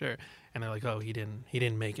character?" And they're like, "Oh, he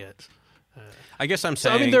didn't make it." I guess I'm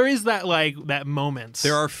saying. I mean, there is that that moment.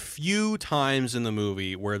 There are few times in the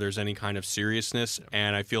movie where there's any kind of seriousness,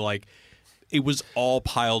 and I feel like it was all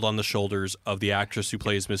piled on the shoulders of the actress who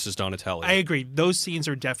plays Mrs. Donatelli. I agree. Those scenes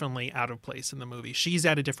are definitely out of place in the movie. She's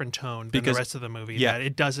at a different tone than the rest of the movie. Yeah, that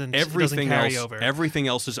it doesn't carry over. Everything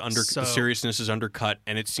else is the seriousness is undercut,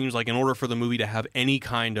 and it seems like in order for the movie to have any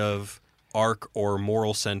kind of arc or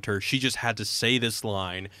moral center, she just had to say this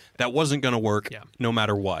line that wasn't going to work no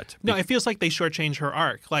matter what. No, it feels like they shortchanged her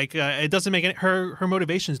arc. Like it doesn't make her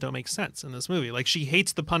motivations don't make sense in this movie. Like she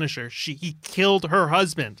hates the Punisher. He killed her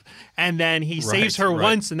husband, and then he saves her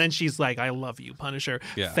once, and then she's like, "I love you, Punisher.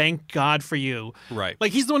 Yeah. Thank God for you." Right.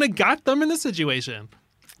 Like he's the one that got them in this situation.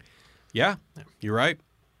 Yeah, you're right.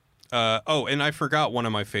 And I forgot one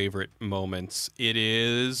of my favorite moments. It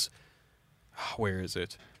is, where is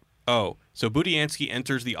it? Oh, so Budiansky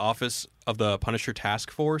enters the office of the Punisher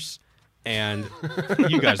task force, And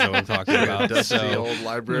you guys know what I'm talking about. Dusty So old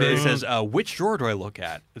library. it says, which drawer do I look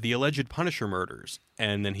at? The alleged Punisher murders.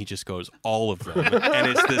 And then he just goes, all of them. And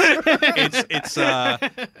it's this, it's I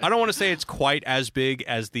don't want to say it's quite as big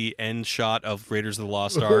as the end shot of Raiders of the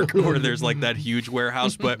Lost Ark, where there's like that huge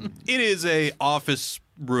warehouse, but it is a office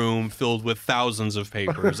room filled with thousands of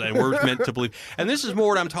papers, and we're meant to believe. And this is more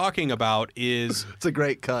what I'm talking about is... It's a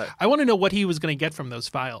great cut. I want to know what he was going to get from those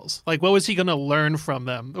files. Like, what was he going to learn from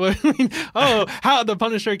them? I mean, how the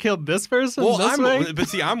Punisher killed this person? Well, this way? but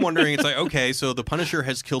see, I'm wondering, it's like, okay, so the Punisher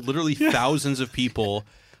has killed literally thousands of people.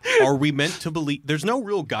 Are we meant to believe... There's no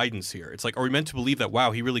real guidance here. It's like, are we meant to believe that,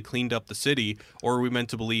 wow, he really cleaned up the city? Or are we meant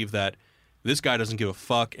to believe that this guy doesn't give a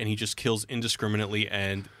fuck and he just kills indiscriminately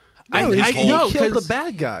and... He killed 'cause- the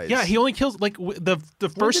bad guys. Yeah, he only kills like the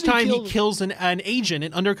first did he time kill? he kills an agent,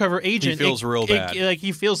 an undercover agent. feels real bad. Like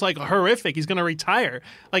he feels like horrific. He's gonna retire.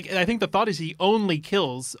 Like I think the thought is he only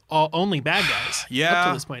kills only bad guys. Yeah. Up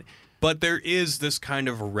to this point. But there is this kind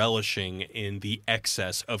of relishing in the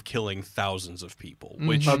excess of killing thousands of people,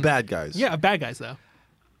 which, Bad guys. Yeah, bad guys though.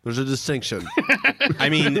 There's a distinction. I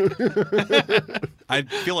mean, I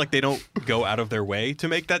feel like they don't go out of their way to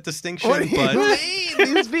make that distinction, but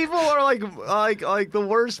These people are like the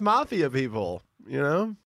worst mafia people, you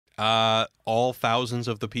know? all thousands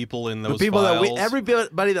of the people in those The people files,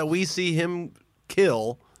 everybody that we see him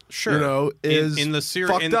kill, sure, you know, is in the series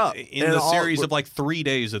fucked up. in And the all- series of like 3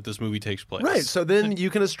 days that this movie takes place. Right, so then you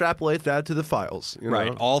can extrapolate that to the files. You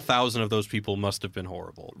Right, know? all 1,000 of those people must have been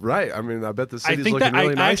horrible. Right, I mean, I bet the I city's think looking that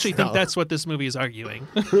really I nice actually now. think that's what this movie is arguing.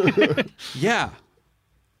 Yeah.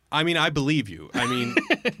 I mean, I believe you. I mean,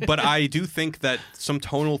 but I do think that some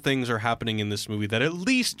tonal things are happening in this movie that at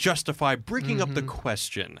least justify bringing up the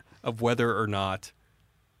question of whether or not,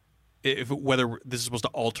 whether this is supposed to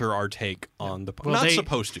alter our take on the... Well, not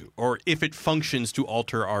supposed to, or if it functions to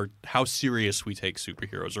alter how serious we take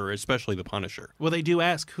superheroes, or especially the Punisher. Well, they do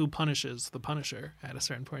ask who punishes the Punisher at a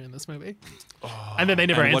certain point in this movie, and then they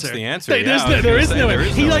never and answer. what's the answer? They- Yeah, I was there gonna is say, no. there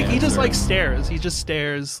is He no he just answer. like stares. He just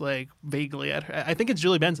stares like vaguely at her. I think it's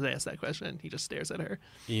Julie Benz that asked that question. He just stares at her.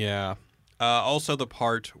 Yeah. Also, the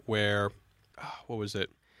part where, what was it?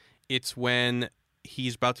 It's when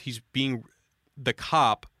the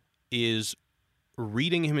cop is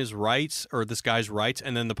reading him his rights, or this guy's rights,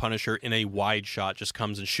 and then the Punisher in a wide shot just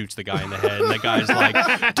comes and shoots the guy in the head, and the guy's like,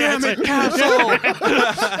 "Damn it, Castle!"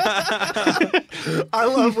 I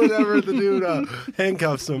love whenever the dude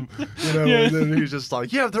handcuffs him, you know, and then he's just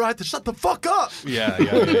like, "You have the right to shut the fuck up." Yeah.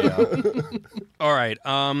 All right.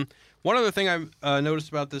 One other thing I noticed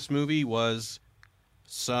about this movie was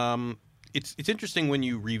It's interesting when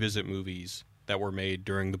you revisit movies that were made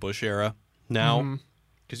during the Bush era now,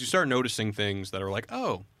 because you start noticing things that are like,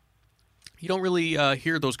 oh, you don't really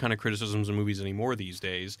hear those kind of criticisms in movies anymore these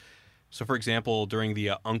days. So, for example, during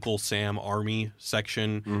the Uncle Sam Army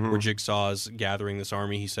section, where Jigsaw's gathering this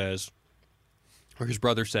army, he says, or his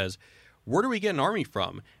brother says, "Where do we get an army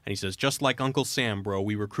from?" And he says, "Just like Uncle Sam, bro.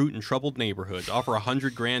 We recruit in troubled neighborhoods, offer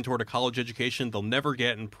 $100,000 toward a college education they'll never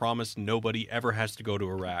get, and promise nobody ever has to go to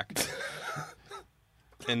Iraq."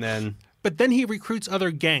 And then... But then he recruits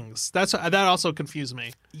other gangs. That also confused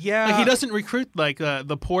me. Yeah. Like he doesn't recruit like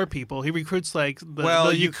the poor people. He recruits like the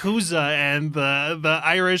Yakuza and the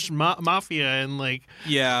Irish mafia and like...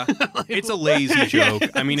 Yeah. It's a lazy joke.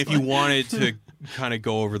 I mean, if you wanted to kind of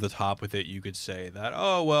go over the top with it, you could say that,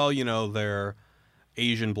 oh, well, you know, they're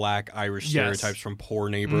Asian, Black, Irish stereotypes from poor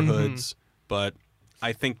neighborhoods. But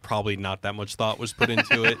I think probably not that much thought was put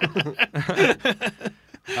into it.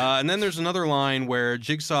 And then there's another line where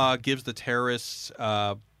Jigsaw gives up the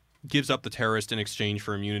terrorist in exchange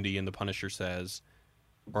for immunity, and the Punisher says,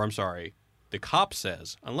 or I'm sorry, the cop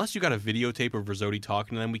says, unless you got a videotape of Rizzotti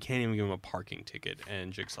talking to them, we can't even give him a parking ticket.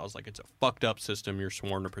 And Jigsaw's like, it's a fucked up system you're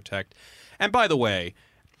sworn to protect. And by the way,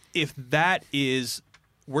 if that is,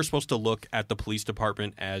 we're supposed to look at the police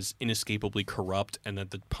department as inescapably corrupt, and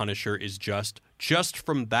that the Punisher is just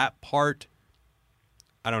from that part,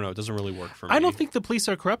 I don't know. It doesn't really work for me. I don't think the police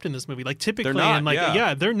are corrupt in this movie. Like typically, They're not, and like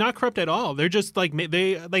yeah. they're not corrupt at all. They're just like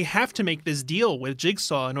they have to make this deal with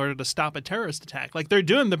Jigsaw in order to stop a terrorist attack. Like they're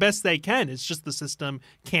doing the best they can. It's just the system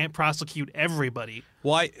can't prosecute everybody.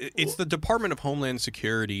 Why? It's the Department of Homeland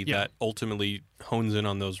Security that ultimately hones in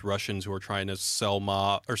on those Russians who are trying to sell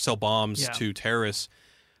bombs to terrorists.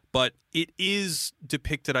 But it is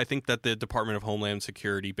depicted, I think, that the Department of Homeland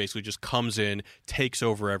Security basically just comes in, takes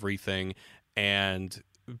over everything, and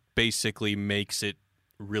basically makes it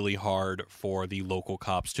really hard for the local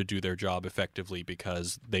cops to do their job effectively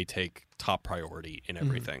because they take top priority in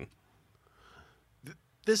everything.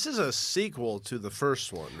 this is a sequel to the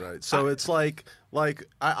first one, right? So it's like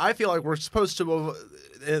I feel like we're supposed to,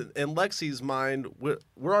 in Lexi's mind, we're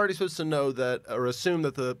already supposed to know that or assume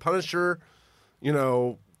that the Punisher,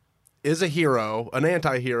 is a hero, an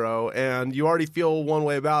anti-hero, and you already feel one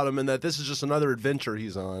way about him, and that this is just another adventure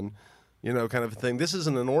he's on, kind of thing. This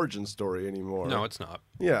isn't an origin story anymore. No, it's not.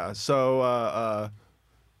 Yeah, so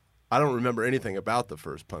I don't remember anything about the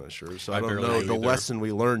first Punisher, so I don't barely know do the either. lesson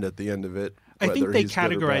we learned at the end of it. I think whether they he's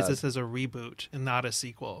good or categorize bad. this as a reboot and not a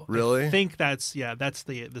sequel. Really? I think that's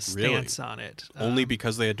the stance on it. Only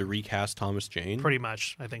because they had to recast Thomas Jane? Pretty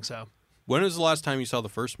much, I think so. When was the last time you saw the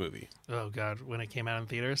first movie? Oh God, when it came out in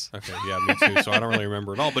theaters. Okay, yeah, me too. So I don't really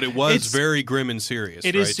remember at all. But it was very grim and serious.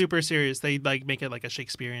 It right? is super serious. They make it like a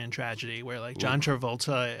Shakespearean tragedy where John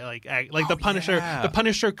Travolta the Punisher. yeah. The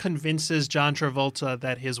Punisher convinces John Travolta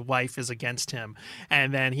that his wife is against him,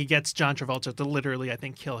 and then he gets John Travolta to literally, I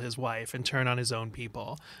think, kill his wife and turn on his own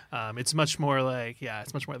people. It's much more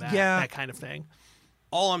that kind of thing.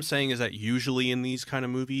 All I'm saying is that usually in these kind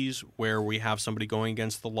of movies where we have somebody going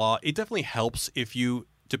against the law, it definitely helps if you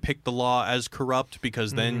depict the law as corrupt,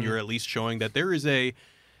 because then you're at least showing that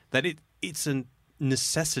it's a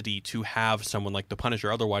necessity to have someone like the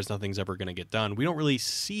Punisher. Otherwise, nothing's ever going to get done. We don't really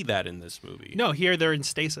see that in this movie. No, here they're in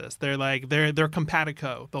stasis. They're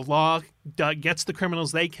compatico. The law gets the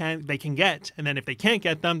criminals they can get, and then if they can't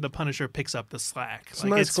get them, the Punisher picks up the slack. It's a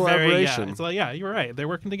nice collaboration. You're right. They're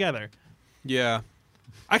working together. Yeah.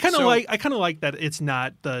 I kind of like that it's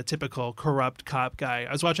not the typical corrupt cop guy.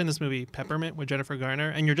 I was watching this movie Peppermint with Jennifer Garner,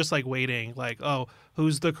 and you're just waiting, oh,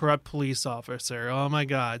 who's the corrupt police officer? Oh my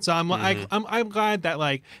God! So I'm glad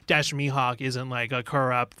that Dash Mihawk isn't a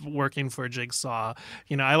corrupt working for Jigsaw.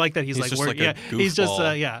 I like that he's just he's just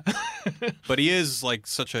goofball. But he is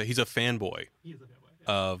he's a fanboy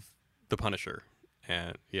of the Punisher,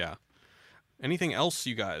 and yeah. Anything else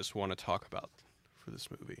you guys want to talk about for this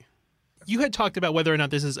movie? You had talked about whether or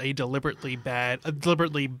not this is a deliberately bad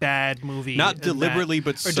movie. Not deliberately,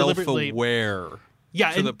 but self-aware.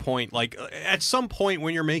 Yeah, to the point, at some point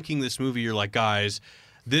when you're making this movie, you're like, guys,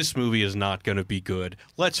 this movie is not going to be good.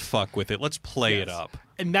 Let's fuck with it. Let's play it up.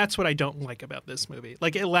 And that's what I don't like about this movie.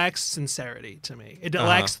 It lacks sincerity to me. It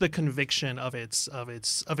lacks the conviction of its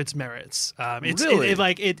merits.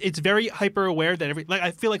 It's very hyper aware that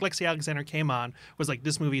I feel like Lexi Alexander came on was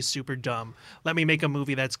this movie is super dumb. Let me make a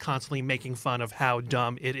movie that's constantly making fun of how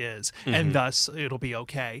dumb it is, and thus it'll be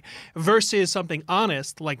okay. Versus something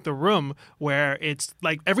honest like The Room, where it's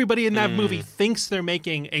everybody in that movie thinks they're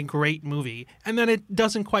making a great movie, and then it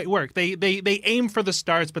doesn't quite work. They aim for the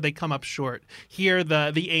stars, but they come up short. Here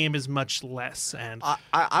the aim is much less, and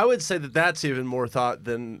I would say that's even more thought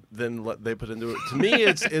than what they put into it. To me,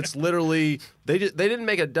 it's literally they didn't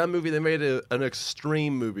make a dumb movie. They made an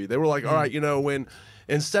extreme movie. They were like, all right, when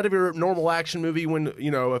instead of your normal action movie, when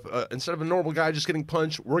instead of a normal guy just getting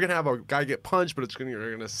punched, we're gonna have a guy get punched, but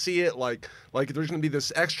you're gonna see it like there's gonna be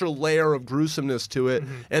this extra layer of gruesomeness to it,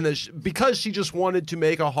 and because she just wanted to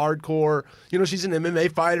make a hardcore, she's an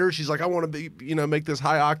MMA fighter. She's like, I want to be, make this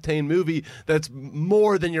high octane movie that's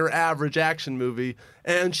more than your average action movie,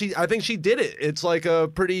 and I think she did it. It's a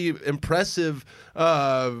pretty impressive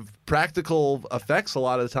practical effects a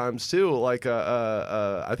lot of times too.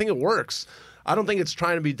 I think it works. I don't think it's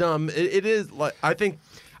trying to be dumb. It is I think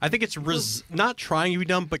it's not trying to be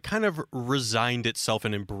dumb, but kind of resigned itself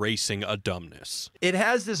in embracing a dumbness. It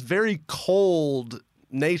has this very cold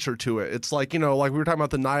nature to it. It's we were talking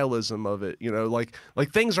about the nihilism of it.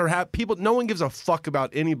 Things are people. No one gives a fuck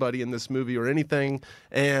about anybody in this movie or anything,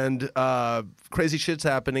 and crazy shit's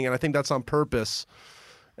happening. And I think that's on purpose.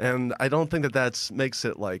 And I don't think that makes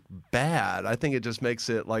it bad. I think it just makes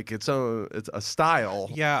it it's a style.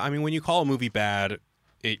 Yeah, I mean, when you call a movie bad,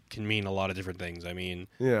 it can mean a lot of different things. I mean,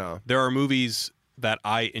 yeah, there are movies that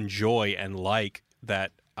I enjoy and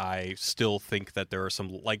that I still think that there are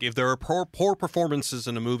some if there are poor performances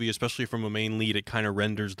in a movie, especially from a main lead, it kind of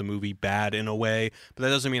renders the movie bad in a way. But that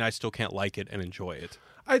doesn't mean I still can't like it and enjoy it.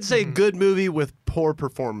 I'd say good movie with poor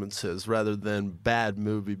performances rather than bad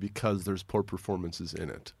movie because there's poor performances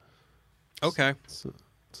in it. Okay. It's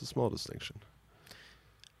a small distinction.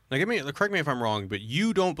 Now, correct me if I'm wrong, but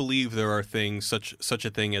you don't believe there are things such a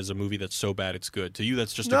thing as a movie that's so bad it's good. To you,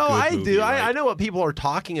 that's just a good movie. No, I do. Right? I know what people are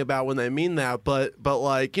talking about when they mean that, but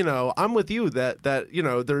I'm with you that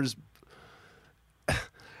there's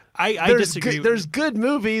I disagree. There's good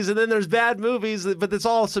movies and then there's bad movies, but it's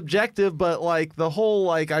all subjective. But like the whole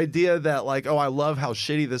like idea that like, oh, I love how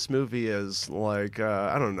shitty this movie is. Like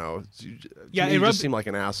I don't know. Yeah, it just seemed like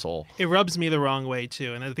an asshole. It rubs me the wrong way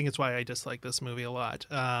too, and I think it's why I dislike this movie a lot.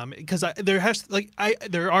 Because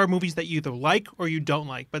there are movies that you either like or you don't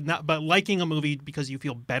like, but liking a movie because you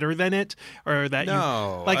feel better than it or that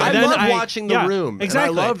No. like I then love watching The Room. Exactly.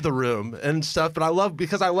 And I love The Room and stuff, but I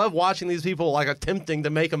love watching these people like attempting to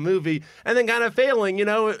make a movie and then kind of failing, you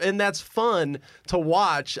know, and that's fun to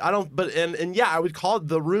watch. I would call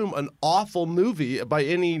The Room an awful movie by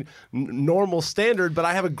any normal standard, but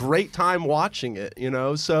I have a great time watching it, you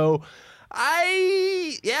know. So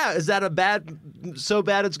is that so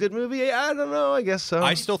bad it's a good movie? I don't know. I guess so.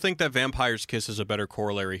 I still think that Vampire's Kiss is a better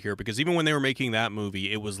corollary here because even when they were making that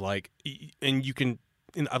movie, it was like, and you can.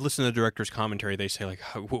 And I've listened to the director's commentary. They say, like,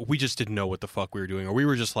 we just didn't know what the fuck we were doing. Or we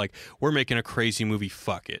were just like, we're making a crazy movie.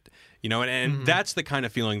 Fuck it. You know, and that's the kind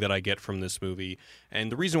of feeling that I get from this movie.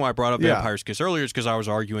 And the reason why I brought up Vampire's Kiss earlier is because I was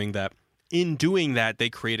arguing that in doing that, they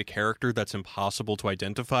create a character that's impossible to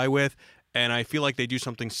identify with. And I feel like they do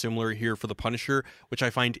something similar here for The Punisher, which I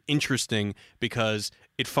find interesting because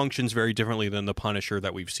it functions very differently than The Punisher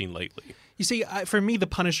that we've seen lately. You see, for me, The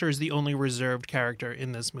Punisher is the only reserved character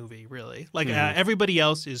in this movie, really. Like, everybody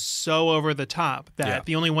else is so over the top that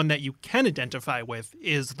the only one that you can identify with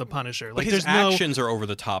is The Punisher. Like, his actions are over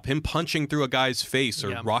the top. Him punching through a guy's face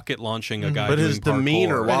or rocket launching a guy But doing his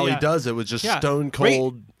demeanor parkour. while he does it was just stone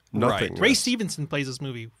cold. Nothing. Ray Stevenson plays this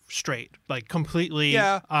movie straight, like completely,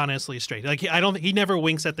 honestly straight. Like he never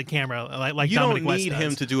winks at the camera like you Dominic don't West need does.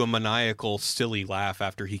 him to do a maniacal, silly laugh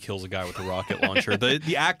after he kills a guy with a rocket launcher.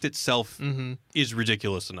 The act itself is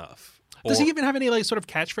ridiculous enough. Does he even have any like sort of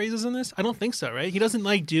catchphrases in this? I don't think so, right? He doesn't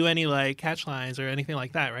like do any like catch lines or anything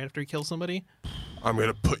like that, right? After he kills somebody. I'm going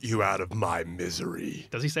to put you out of my misery.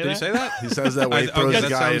 Does he say Did that? he say that? He says that when he throws that the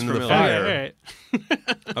guy sounds into the familiar. fire. All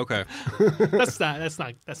right. Okay. That's not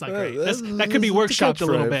great. That could be workshopped a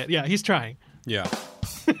little bit. Yeah, he's trying. Yeah.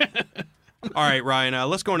 All right, Ryan,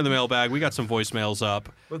 let's go into the mailbag. We got some voicemails up.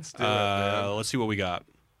 Let's do it, man. Let's see what we got.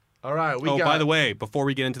 All right. By the way, before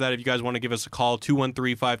we get into that, if you guys want to give us a call,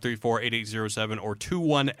 213-534-8807 or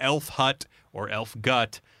 21-ELF-HUT or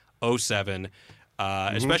ELF-GUT-07.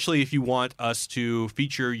 Especially if you want us to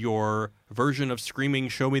feature your version of screaming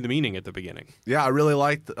 "Show Me the Meaning" at the beginning. Yeah, I really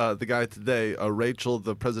liked the guy today, Rachel,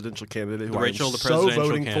 the presidential candidate. Who Rachel, I'm the presidential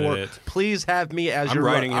voting candidate. for. Please have me as I'm your.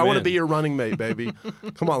 writing him I want to in. be your running mate, baby.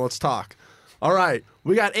 Come on, let's talk. All right,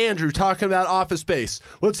 we got Andrew talking about Office Space.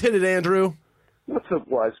 Let's hit it, Andrew. What's up,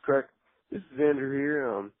 Wisecrack? This is Andrew here.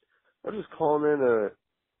 I'm just calling in.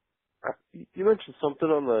 You mentioned something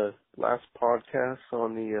on the last podcast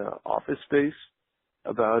on the Office Space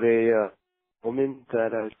about a woman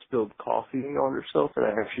that spilled coffee on herself and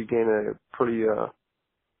actually gained a pretty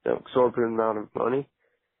exorbitant amount of money.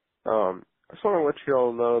 I just want to let you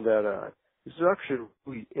all know that this is actually a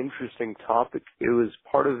really interesting topic. It was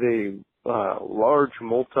part of a large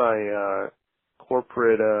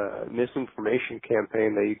multi-corporate misinformation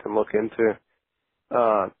campaign that you can look into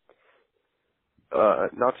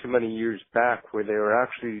not too many years back, where they were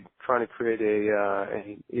actually trying to create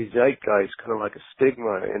a zeitgeist, kind of like a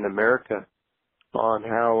stigma in America, on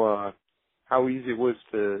how easy it was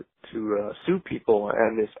to sue people,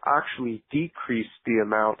 and this actually decreased the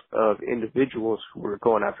amount of individuals who were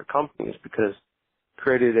going after companies, because it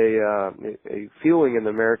created a feeling in the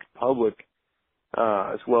American public,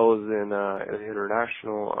 as well as in the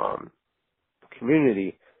international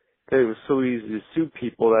community, that it was so easy to sue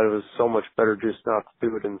people that it was so much better just not to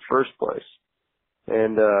do it in the first place.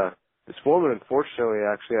 And this woman, unfortunately,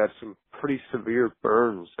 actually had some pretty severe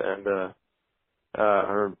burns, and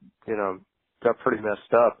her, got pretty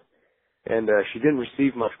messed up. And she didn't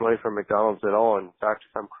receive much money from McDonald's at all. In fact,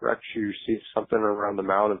 if I'm correct, she received something around the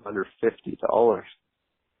amount of under $50.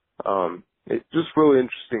 It's just a really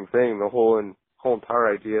interesting thing. The whole entire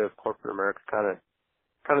idea of corporate America kind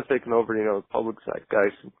of taking over, the public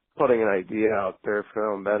zeitgeist and putting an idea out there for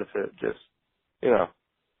their own benefit. Just,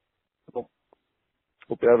 hope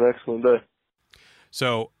you have an excellent day.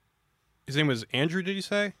 So, his name was Andrew, did you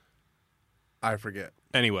say? I forget.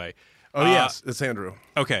 Anyway. Oh, yes, it's Andrew.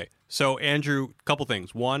 Okay. So, Andrew, a couple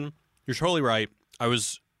things. One, you're totally right. I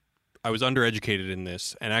was undereducated in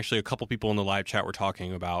this, and actually a couple people in the live chat were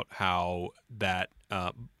talking about how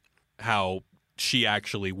she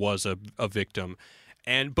actually was a victim.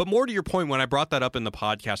 But more to your point, when I brought that up in the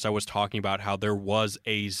podcast, I was talking about how there was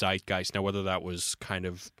a zeitgeist. Now, whether that was kind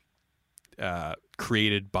of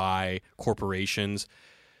created by corporations,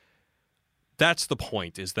 that's the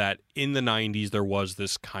point, is that in the 90s, there was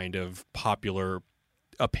this kind of popular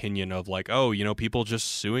opinion of like, oh, people just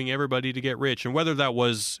suing everybody to get rich. And whether that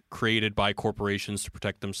was created by corporations to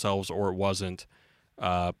protect themselves or it wasn't,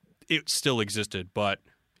 it still existed. But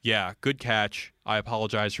yeah, good catch. I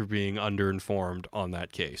apologize for being underinformed on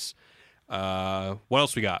that case. What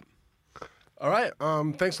else we got? All right.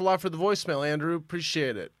 Thanks a lot for the voicemail, Andrew.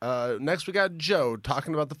 Appreciate it. Next, we got Joe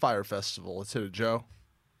talking about the Fire Festival. Let's hit it, Joe.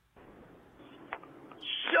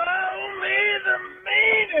 Show me the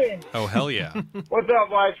meaning. Oh, hell yeah. What's up,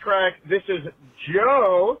 Wisecrack? This is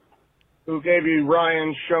Joe, who gave you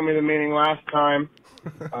Ryan's Show Me the Meaning last time.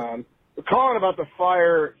 We're calling about the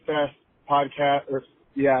Fire Fest podcast.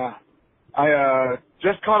 I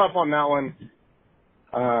just caught up on that one.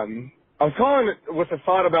 I was calling with a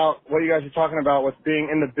thought about what you guys are talking about with being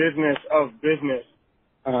in the business of business.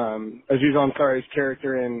 Aziz Ansari's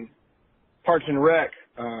character in Parks and Rec,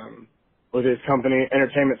 with his company,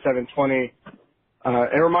 Entertainment 720.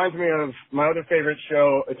 It reminds me of my other favorite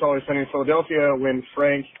show, It's Always Sunny in Philadelphia, when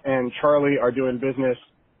Frank and Charlie are doing business,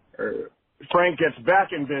 or Frank gets back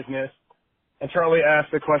in business, and Charlie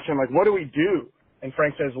asks the question, like, what do we do? And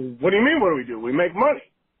Frank says, well, what do you mean, what do we do? We make money.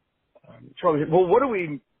 Charlie says, well, what do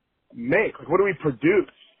we make? Like, what do we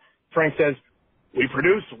produce? Frank says, we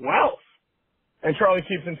produce wealth. And Charlie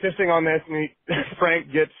keeps insisting on this, and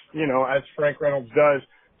Frank gets, as Frank Reynolds does,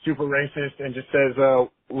 super racist and just says,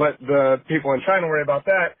 let the people in China worry about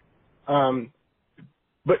that.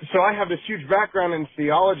 But so I have this huge background in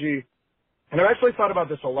theology, and I've actually thought about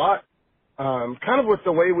this a lot, kind of with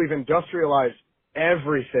the way we've industrialized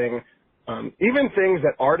everything. Even things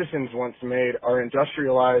that artisans once made are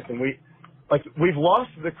industrialized, and we've lost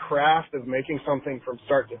the craft of making something from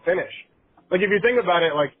start to finish. Like, if you think about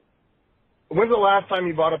it, like, when's the last time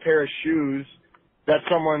you bought a pair of shoes that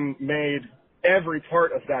someone made every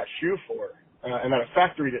part of that shoe for, and that a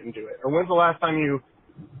factory didn't do it? Or when's the last time you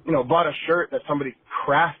bought a shirt that somebody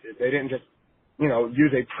crafted? They didn't just,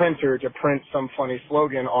 use a printer to print some funny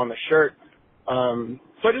slogan on the shirt. So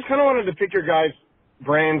I just kind of wanted to pick your guys'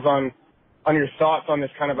 brains on your thoughts on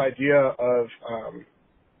this kind of idea of,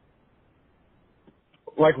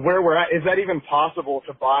 like, where we're at. Is that even possible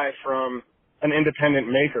to buy from an independent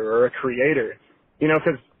maker or a creator?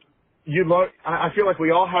 Because I feel like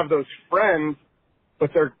we all have those friends,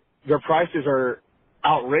 but their prices are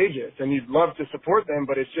outrageous, and you'd love to support them,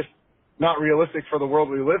 but it's just not realistic for the world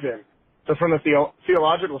we live in. So from the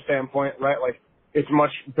theological standpoint, right, like, it's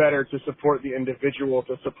much better to support the individual,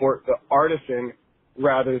 to support the artisan,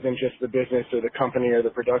 rather than just the business or the company or the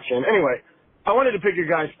production. Anyway, I wanted to pick your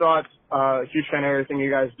guys' thoughts. Huge fan of everything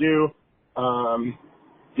you guys do.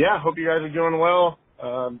 Hope you guys are doing well.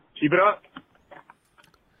 Keep it up.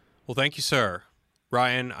 Well, thank you, sir.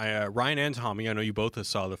 Ryan and Tommy, I know you both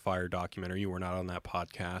saw the Fire documentary. You were not on that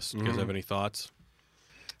podcast. Do you guys have any thoughts?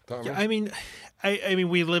 Yeah, I mean,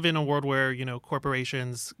 we live in a world where,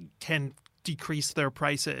 corporations can decrease their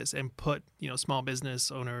prices and put small business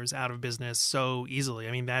owners out of business so easily.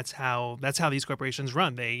 I mean, that's how these corporations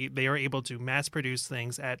run. They are able to mass produce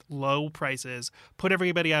things at low prices, put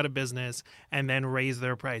everybody out of business, and then raise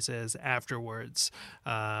their prices afterwards.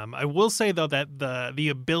 I will say though that the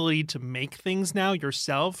ability to make things now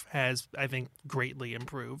yourself has, I think, greatly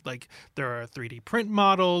improved. Like, there are 3D print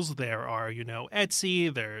models, there are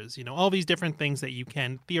Etsy, there's all these different things that you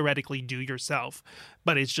can theoretically do yourself,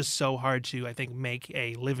 but it's just so hard to, I think, make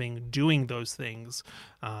a living doing those things,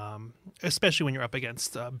 especially when you're up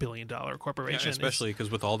against a billion-dollar corporation. Yeah, especially because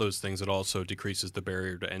with all those things, it also decreases the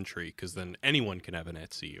barrier to entry, because then anyone can have an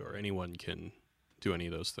Etsy or anyone can do any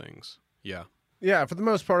of those things. Yeah. Yeah, for the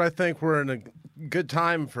most part, I think we're in a good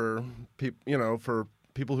time for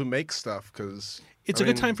people who make stuff, because it's a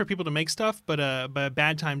good time for people to make stuff, but a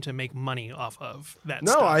bad time to make money off of that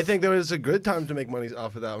No, stuff. I think there is a good time to make money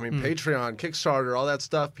off of that. I mean, Patreon, Kickstarter, all that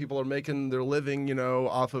stuff, people are making their living,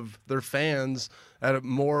 off of their fans at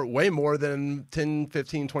way more than 10,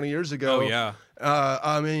 15, 20 years ago.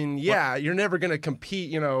 Oh, yeah. You're never going to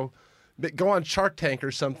compete, go on Shark Tank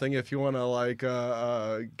or something if you want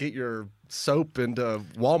to, get your soap into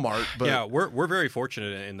Walmart. But yeah, we're very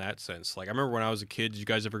fortunate in that sense. Like, I remember when I was a kid, did you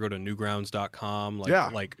guys ever go to newgrounds.com?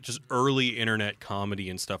 Like just early internet comedy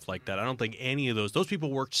and stuff like that. I don't think any of those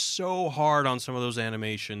people worked so hard on some of those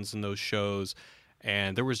animations and those shows,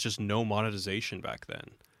 and there was just no monetization back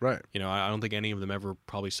then. Right. I don't think any of them ever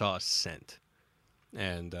probably saw a cent.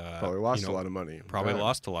 And probably lost a lot of money.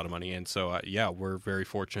 Lost a lot of money. And so, we're very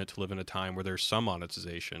fortunate to live in a time where there's some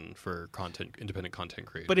monetization for independent content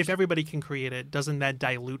creators. But if everybody can create it, doesn't that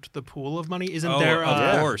dilute the pool of money? Isn't of there?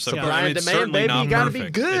 course. Supply and demand, baby. You got to be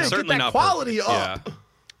good. Get that quality up. Yeah.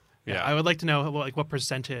 Yeah. I would like to know like what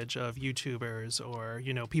percentage of YouTubers or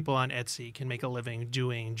people on Etsy can make a living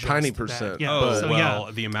doing just Tiny that. percent. Yeah. Oh, so, well,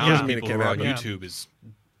 yeah. the amount Yeah. of people who can't are on happen. YouTube is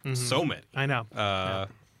so many. I know.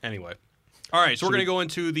 Anyway. All right, so we're going to go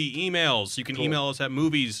into the emails. You can email us at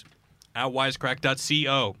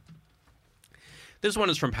movies@wisecrack.co. This one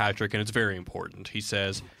is from Patrick, and it's very important. He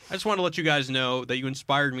says, I just want to let you guys know that you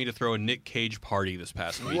inspired me to throw a Nick Cage party this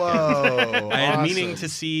past weekend. Whoa. I had awesome. meaning to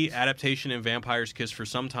see Adaptation and Vampire's Kiss for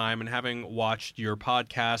some time, and having watched your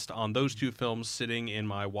podcast on those two films sitting in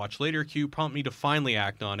my watch later queue prompted me to finally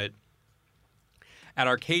act on it. At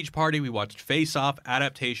our Cage party, we watched Face Off,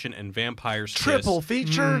 Adaptation, and Vampire's Triple Kiss.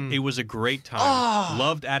 feature. It was a great time.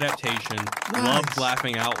 Loved Adaptation. Loved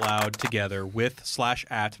laughing out loud together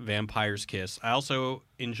with/at Vampire's Kiss. I also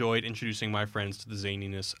enjoyed introducing my friends to the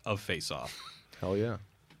zaniness of Face Off. Hell yeah.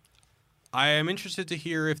 I am interested to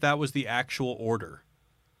hear if that was the actual order.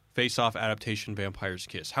 Face Off, Adaptation, Vampire's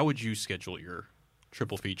Kiss. How would you schedule your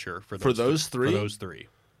triple feature for those three? For those three.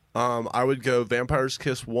 I would go Vampire's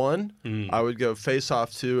Kiss 1. I would go Face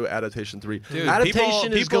Off 2, Adaptation 3. Dude,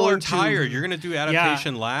 Adaptation is people going are tired. You're going to do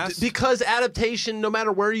Adaptation last? Because Adaptation, no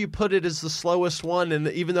matter where you put it, is the slowest one. And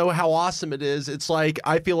even though how awesome it is, it's like,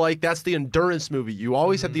 I feel like that's the endurance movie. You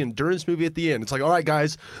always have the endurance movie at the end. It's like, all right,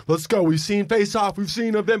 guys, let's go. We've seen Face Off. We've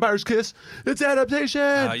seen a Vampire's Kiss. It's Adaptation.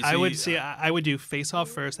 I would do Face Off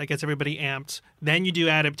first. That gets everybody amped. Then you do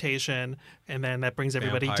Adaptation, and then that brings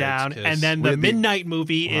everybody Vampire's down. Kiss. And then the midnight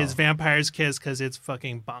movie is Vampire's Kiss because it's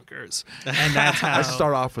fucking bonkers. And that's how I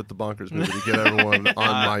start off with the bonkers movie to get everyone on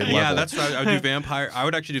my level. Yeah, that's right. I would do Vampire. I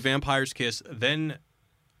would actually do Vampire's Kiss. Then,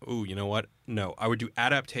 ooh, you know what? No, I would do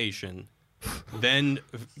Adaptation. Then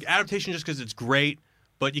Adaptation just because it's great.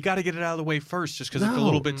 But you got to get it out of the way first, just because it's a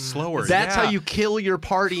little bit slower. That's how you kill your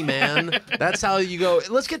party, man. That's how you go.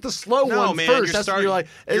 Let's get the slow one man, first. You're That's what you're like.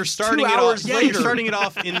 You're it's starting 2 it hours off. Yeah, later. you're starting it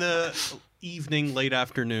off in the evening, late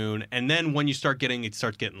afternoon, and then when it starts getting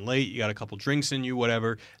late. You got a couple drinks in you,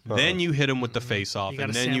 whatever. Then you hit them with the Face Off,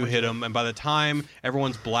 and then you hit them. And by the time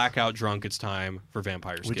everyone's blackout drunk, it's time for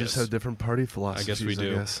Vampire's We Kiss. just have different party I philosophies. guess we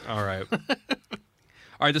do. All right.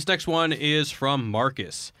 All right. This next one is from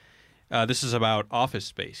Marcus. This is about Office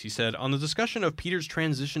Space. He said, on the discussion of Peter's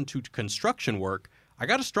transition to construction work, I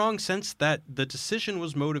got a strong sense that the decision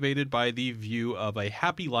was motivated by the view of a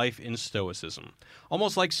happy life in stoicism,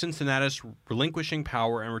 almost like Cincinnatus relinquishing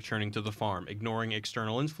power and returning to the farm, ignoring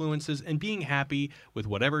external influences and being happy with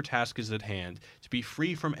whatever task is at hand, to be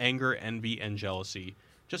free from anger, envy, and jealousy.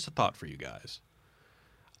 Just a thought for you guys.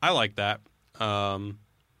 I like that.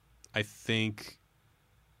 I think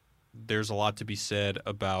there's a lot to be said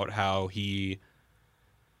about how it's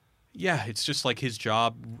just like his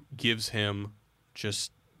job gives him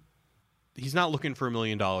he's not looking for $1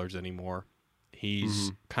 million anymore.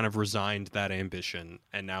 He's kind of resigned that ambition,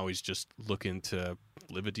 and now he's just looking to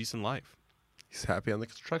live a decent life. He's happy on the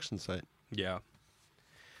construction site. Yeah.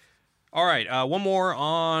 All right, one more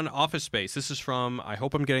on Office Space. This is from, I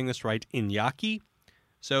hope I'm getting this right, Inyaki.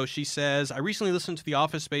 So she says, I recently listened to the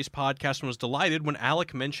Office Space podcast and was delighted when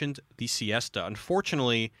Alec mentioned the siesta.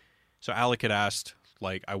 Unfortunately, so Alec had asked,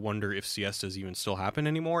 I wonder if siestas even still happen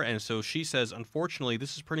anymore. And so she says, unfortunately,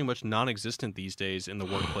 this is pretty much non-existent these days in the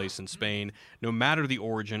workplace in Spain, no matter the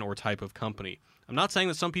origin or type of company. I'm not saying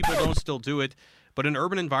that some people don't still do it, but in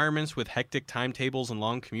urban environments with hectic timetables and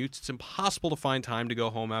long commutes, it's impossible to find time to go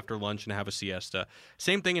home after lunch and have a siesta.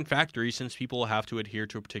 Same thing in factories, since people have to adhere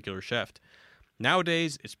to a particular shift.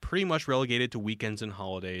 Nowadays, it's pretty much relegated to weekends and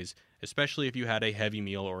holidays, especially if you had a heavy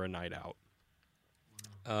meal or a night out.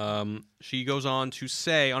 She goes on to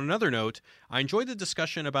say, on another note, I enjoyed the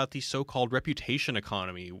discussion about the so-called reputation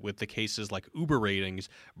economy with the cases like Uber ratings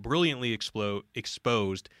brilliantly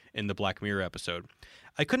exposed in the Black Mirror episode.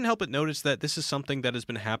 I couldn't help but notice that this is something that has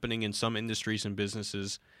been happening in some industries and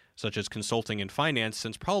businesses, such as consulting and finance,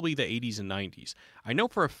 since probably the 80s and 90s. I know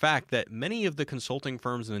for a fact that many of the consulting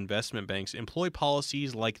firms and investment banks employ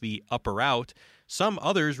policies like the up or out. Some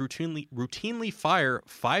others routinely fire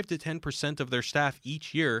 5 to 10% of their staff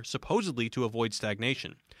each year, supposedly to avoid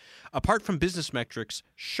stagnation. Apart from business metrics,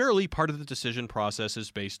 surely part of the decision process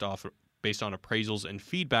is based on appraisals and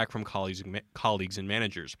feedback from colleagues and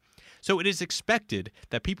managers. So it is expected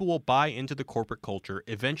that people will buy into the corporate culture,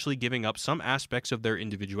 eventually giving up some aspects of their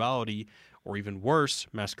individuality, or even worse,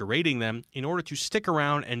 masquerading them, in order to stick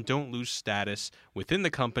around and don't lose status within the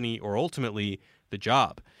company or ultimately the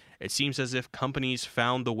job. It seems as if companies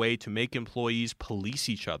found the way to make employees police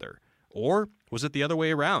each other. Or was it the other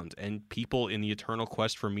way around, and people in the eternal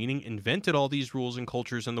quest for meaning invented all these rules and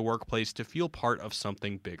cultures in the workplace to feel part of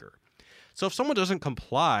something bigger? So if someone doesn't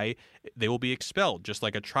comply, they will be expelled, just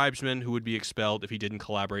like a tribesman who would be expelled if he didn't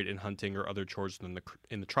collaborate in hunting or other chores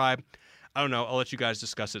in the tribe. I don't know. I'll let you guys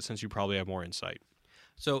discuss it since you probably have more insight.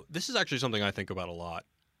 So this is actually something I think about a lot,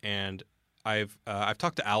 and I've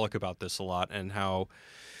talked to Alec about this a lot, and how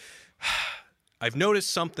I've noticed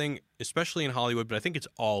something, especially in Hollywood, but I think it's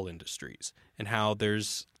all industries, and how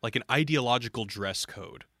there's like an ideological dress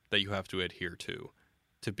code that you have to adhere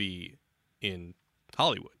to be in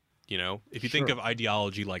Hollywood. You know, if you think of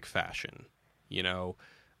ideology like fashion, you know,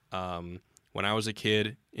 when I was a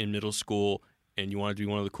kid in middle school and you wanted to be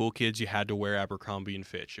one of the cool kids, you had to wear Abercrombie and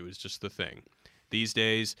Fitch. It was just the thing. These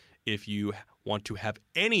days, if you want to have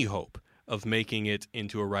any hope of making it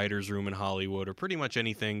into a writer's room in Hollywood or pretty much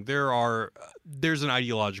anything, there's an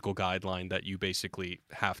ideological guideline that you basically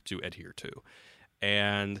have to adhere to.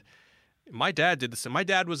 And my dad did this. My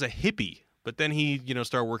dad was a hippie, but then he,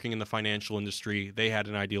 started working in the financial industry. They had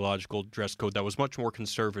an ideological dress code that was much more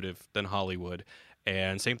conservative than Hollywood,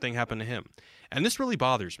 and same thing happened to him. And this really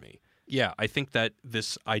bothers me. Yeah, I think that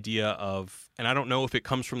this idea of, and I don't know if it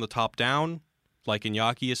comes from the top down, like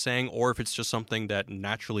Iñaki is saying, or if it's just something that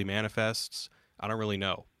naturally manifests. I don't really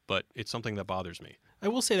know, but it's something that bothers me. I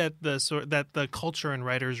will say that the culture in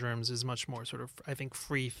writers' rooms is much more sort of, I think,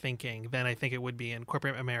 free thinking than I think it would be in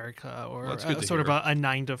corporate America or of a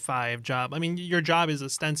 9-to-5 job. I mean, your job is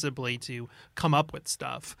ostensibly to come up with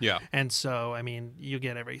stuff. Yeah. And so, I mean, you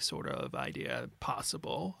get every sort of idea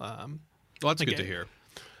possible. Well, that's good to hear.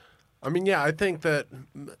 I mean, yeah, I think that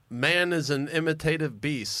man is an imitative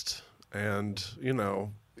beast, and,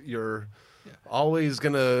 you're always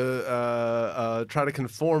going to try to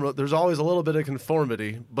conform. There's always a little bit of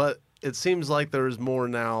conformity, but it seems like there's more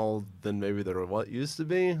now than maybe there used to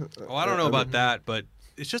be. Oh, I don't know about that, but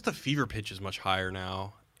it's just the fever pitch is much higher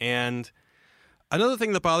now. And another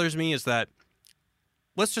thing that bothers me is that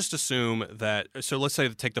let's just assume that, so let's say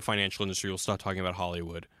take the financial industry, we'll start talking about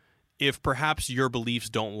Hollywood. If perhaps your beliefs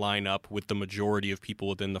don't line up with the majority of people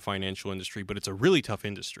within the financial industry, but it's a really tough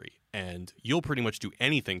industry and you'll pretty much do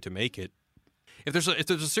anything to make it. If there's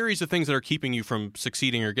a series of things that are keeping you from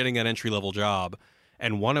succeeding or getting that entry-level job,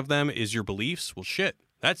 and one of them is your beliefs, well, shit,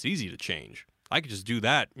 that's easy to change. I could just do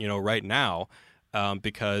that, right now,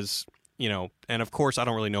 because, and of course, I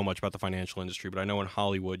don't really know much about the financial industry, but I know in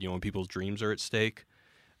Hollywood, when people's dreams are at stake,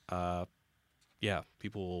 people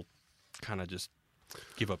will kind of just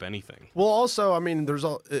give up anything. Well, also, I mean, there's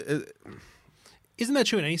all. Isn't that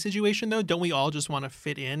true in any situation, though? Don't we all just want to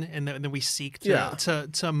fit in, and then we seek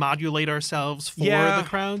to modulate ourselves for the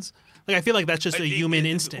crowds? Like, I feel like that's just a human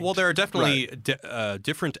instinct. Well, there are definitely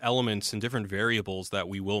different elements and different variables that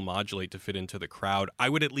we will modulate to fit into the crowd. I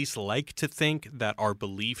would at least like to think that our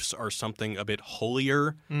beliefs are something a bit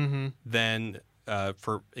holier than,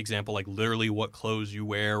 for example, like literally what clothes you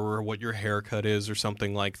wear or what your haircut is or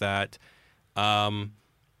something like that.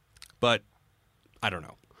 But I don't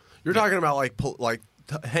know. You're talking about like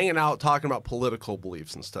hanging out, talking about political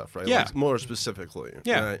beliefs and stuff, right? Yeah. Like, more specifically.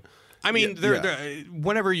 Yeah. Right? I mean,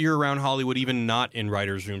 whenever you're around Hollywood, even not in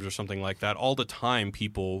writers' rooms or something like that, all the time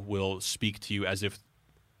people will speak to you as if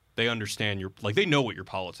they understand they know what your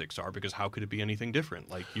politics are, because how could it be anything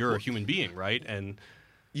different? Like, you're a human being, right? And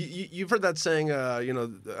you've heard that saying,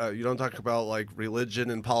 you don't talk about like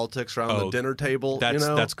religion and politics around the dinner table.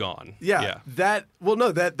 That's gone. Yeah.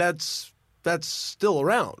 That's still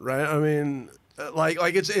around, right? I mean, like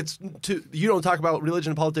it's you don't talk about religion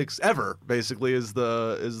and politics ever. Basically, is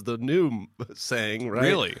the new saying, right?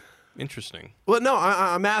 Really interesting. Well, no,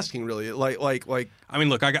 I'm asking really, like. I mean,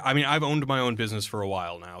 look, I've owned my own business for a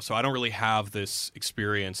while now, so I don't really have this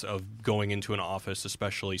experience of going into an office,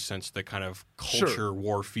 especially since the kind of culture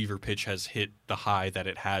war fever pitch has hit the high that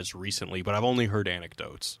it has recently. But I've only heard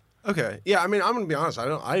anecdotes. Okay. Yeah, I mean, I'm gonna be honest.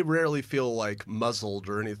 I rarely feel like muzzled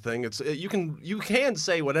or anything. You can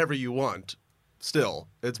say whatever you want. Still,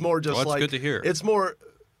 it's more just that's good to hear. It's more.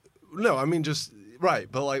 No, I mean just right,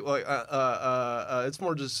 but it's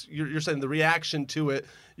more just you're saying the reaction to it.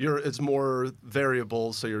 It's more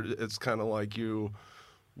variable, so it's kind of like you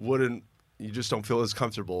just don't feel as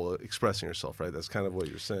comfortable expressing yourself, right? That's kind of what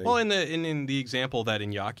you're saying. Well, in the example that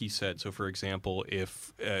Iñaki said, so for example,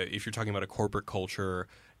 if you're talking about a corporate culture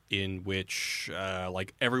in which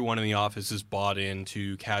like everyone in the office is bought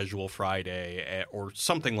into Casual Friday or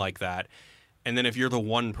something like that, and then if you're the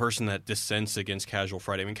one person that dissents against Casual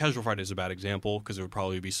Friday, I mean, Casual Friday is a bad example because it would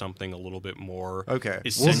probably be something a little bit more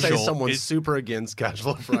essential. We'll say someone's super against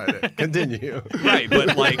Casual Friday. Continue. Right,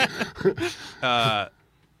 but like,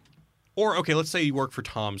 or okay, let's say you work for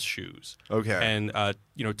Tom's Shoes. Okay, and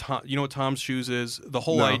you know what Tom's Shoes is? The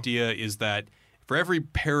whole idea is that For every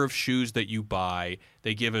pair of shoes that you buy,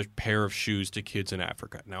 they give a pair of shoes to kids in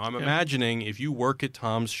Africa. Now, I'm imagining if you work at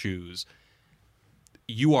Tom's Shoes,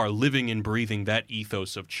 you are living and breathing that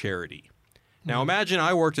ethos of charity. Now, imagine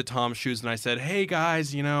I worked at Tom's Shoes and I said, hey,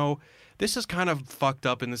 guys, you know, this is kind of fucked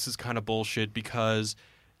up and this is kind of bullshit because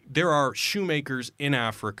there are shoemakers in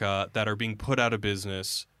Africa that are being put out of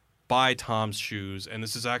business by Tom's Shoes, and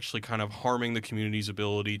this is actually kind of harming the community's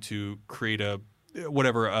ability to create a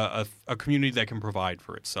community that can provide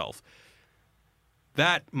for itself.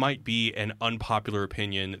 That might be an unpopular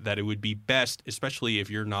opinion that it would be best, especially if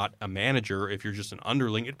you're not a manager, if you're just an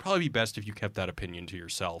underling, it'd probably be best if you kept that opinion to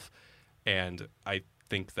yourself. And I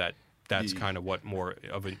think that that's kind of what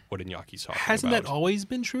Inyaki's talking Hasn't about. that always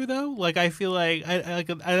been true, though? Like, I feel like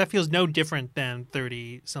that feels no different than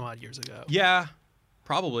 30-some-odd years ago. Yeah,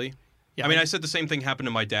 probably. Yeah, I mean, I said the same thing happened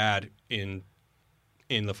to my dad in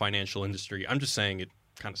the financial industry. I'm just saying it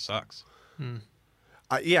kind of sucks.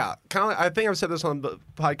 Yeah, kind of. I think I've said this on the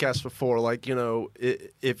podcast before. Like, you know,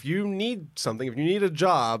 if you need something, if you need a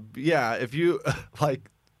job, yeah, if you like,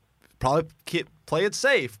 probably play it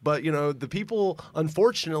safe. But you know, the people,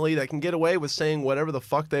 unfortunately, that can get away with saying whatever the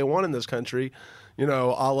fuck they want in this country, you know,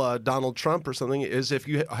 a la Donald Trump or something, is if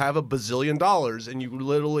you have $1 billion and you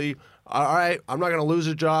literally, all right, I'm not going to lose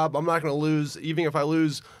a job. I'm not going to lose, even if I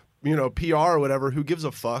lose, you know, PR or whatever. Who gives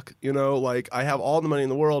a fuck? You know, like I have all the money in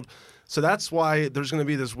the world. So that's why there's going to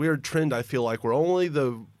be this weird trend, I feel like, where only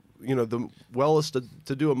the wellest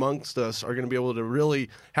to do amongst us are going to be able to really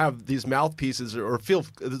have these mouthpieces or feel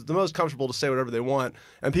the most comfortable to say whatever they want.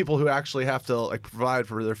 And people who actually have to like provide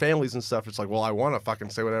for their families and stuff, it's like, well, I want to fucking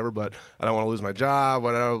say whatever, but I don't want to lose my job,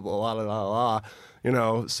 whatever, blah, blah, blah, blah. You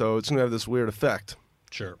know, so it's going to have this weird effect.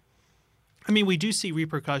 Sure. I mean, we do see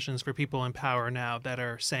repercussions for people in power now that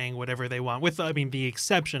are saying whatever they want, with, I mean, the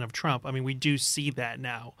exception of Trump. I mean, we do see that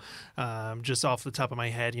now. Just off the top of my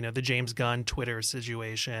head, you know, the James Gunn Twitter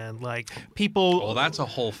situation, like people. Well, that's a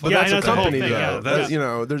whole. But that's a company, thing, though. yeah. You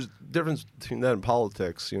know, there's a difference between that and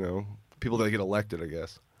politics. You know, people that get elected, I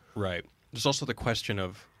guess. Right. There's also the question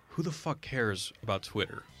of who the fuck cares about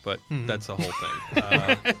Twitter, but that's the whole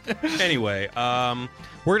thing. Anyway,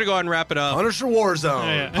 we're gonna go ahead and wrap it up. Punisher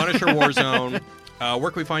Warzone. Punisher Warzone.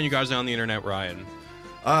 Where can we find you guys on the internet, Ryan?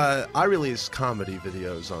 I release comedy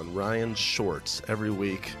videos on Ryan Shorts every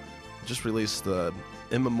week. Just released the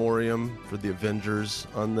In Memoriam for the Avengers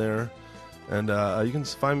on there. And you can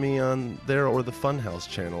find me on there or the Funhouse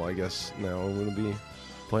channel, I guess. Now I'm going to be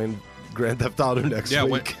playing Grand Theft Auto next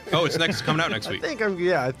week. It's coming out next week.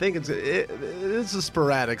 I think it's a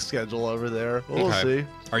sporadic schedule over there. We'll see.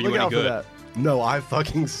 Are you any good? No, I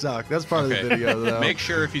fucking suck. That's part of the video, though. Make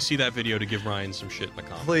sure if you see that video to give Ryan some shit in the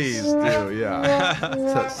comments. Please do,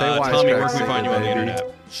 yeah. Say why. Tommy, where can we find you on the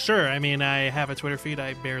internet? Sure. I mean, I have a Twitter feed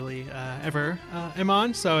I barely ever am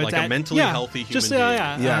on. So it's like a mentally healthy human being.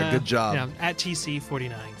 Yeah, good job. Yeah, at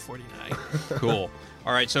TC4949. Cool.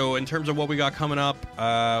 All right, so in terms of what we got coming up,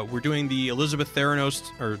 we're doing the Elizabeth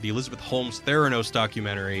Holmes Theranos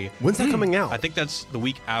documentary. When's that coming out? I think that's the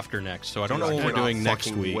week after next, so I don't know what we're doing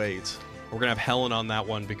next week. Wait. We're going to have Helen on that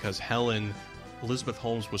one because Elizabeth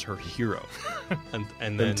Holmes was her hero. and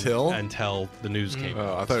then until the news came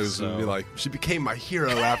out. I thought it was going to be like, she became my hero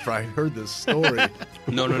after I heard this story.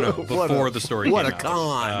 No. Before the story came out. What a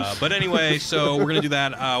con. But anyway, so we're going to do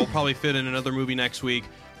that. We'll probably fit in another movie next week.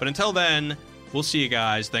 But until then, we'll see you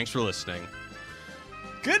guys. Thanks for listening.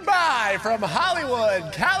 Goodbye from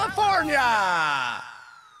Hollywood, California.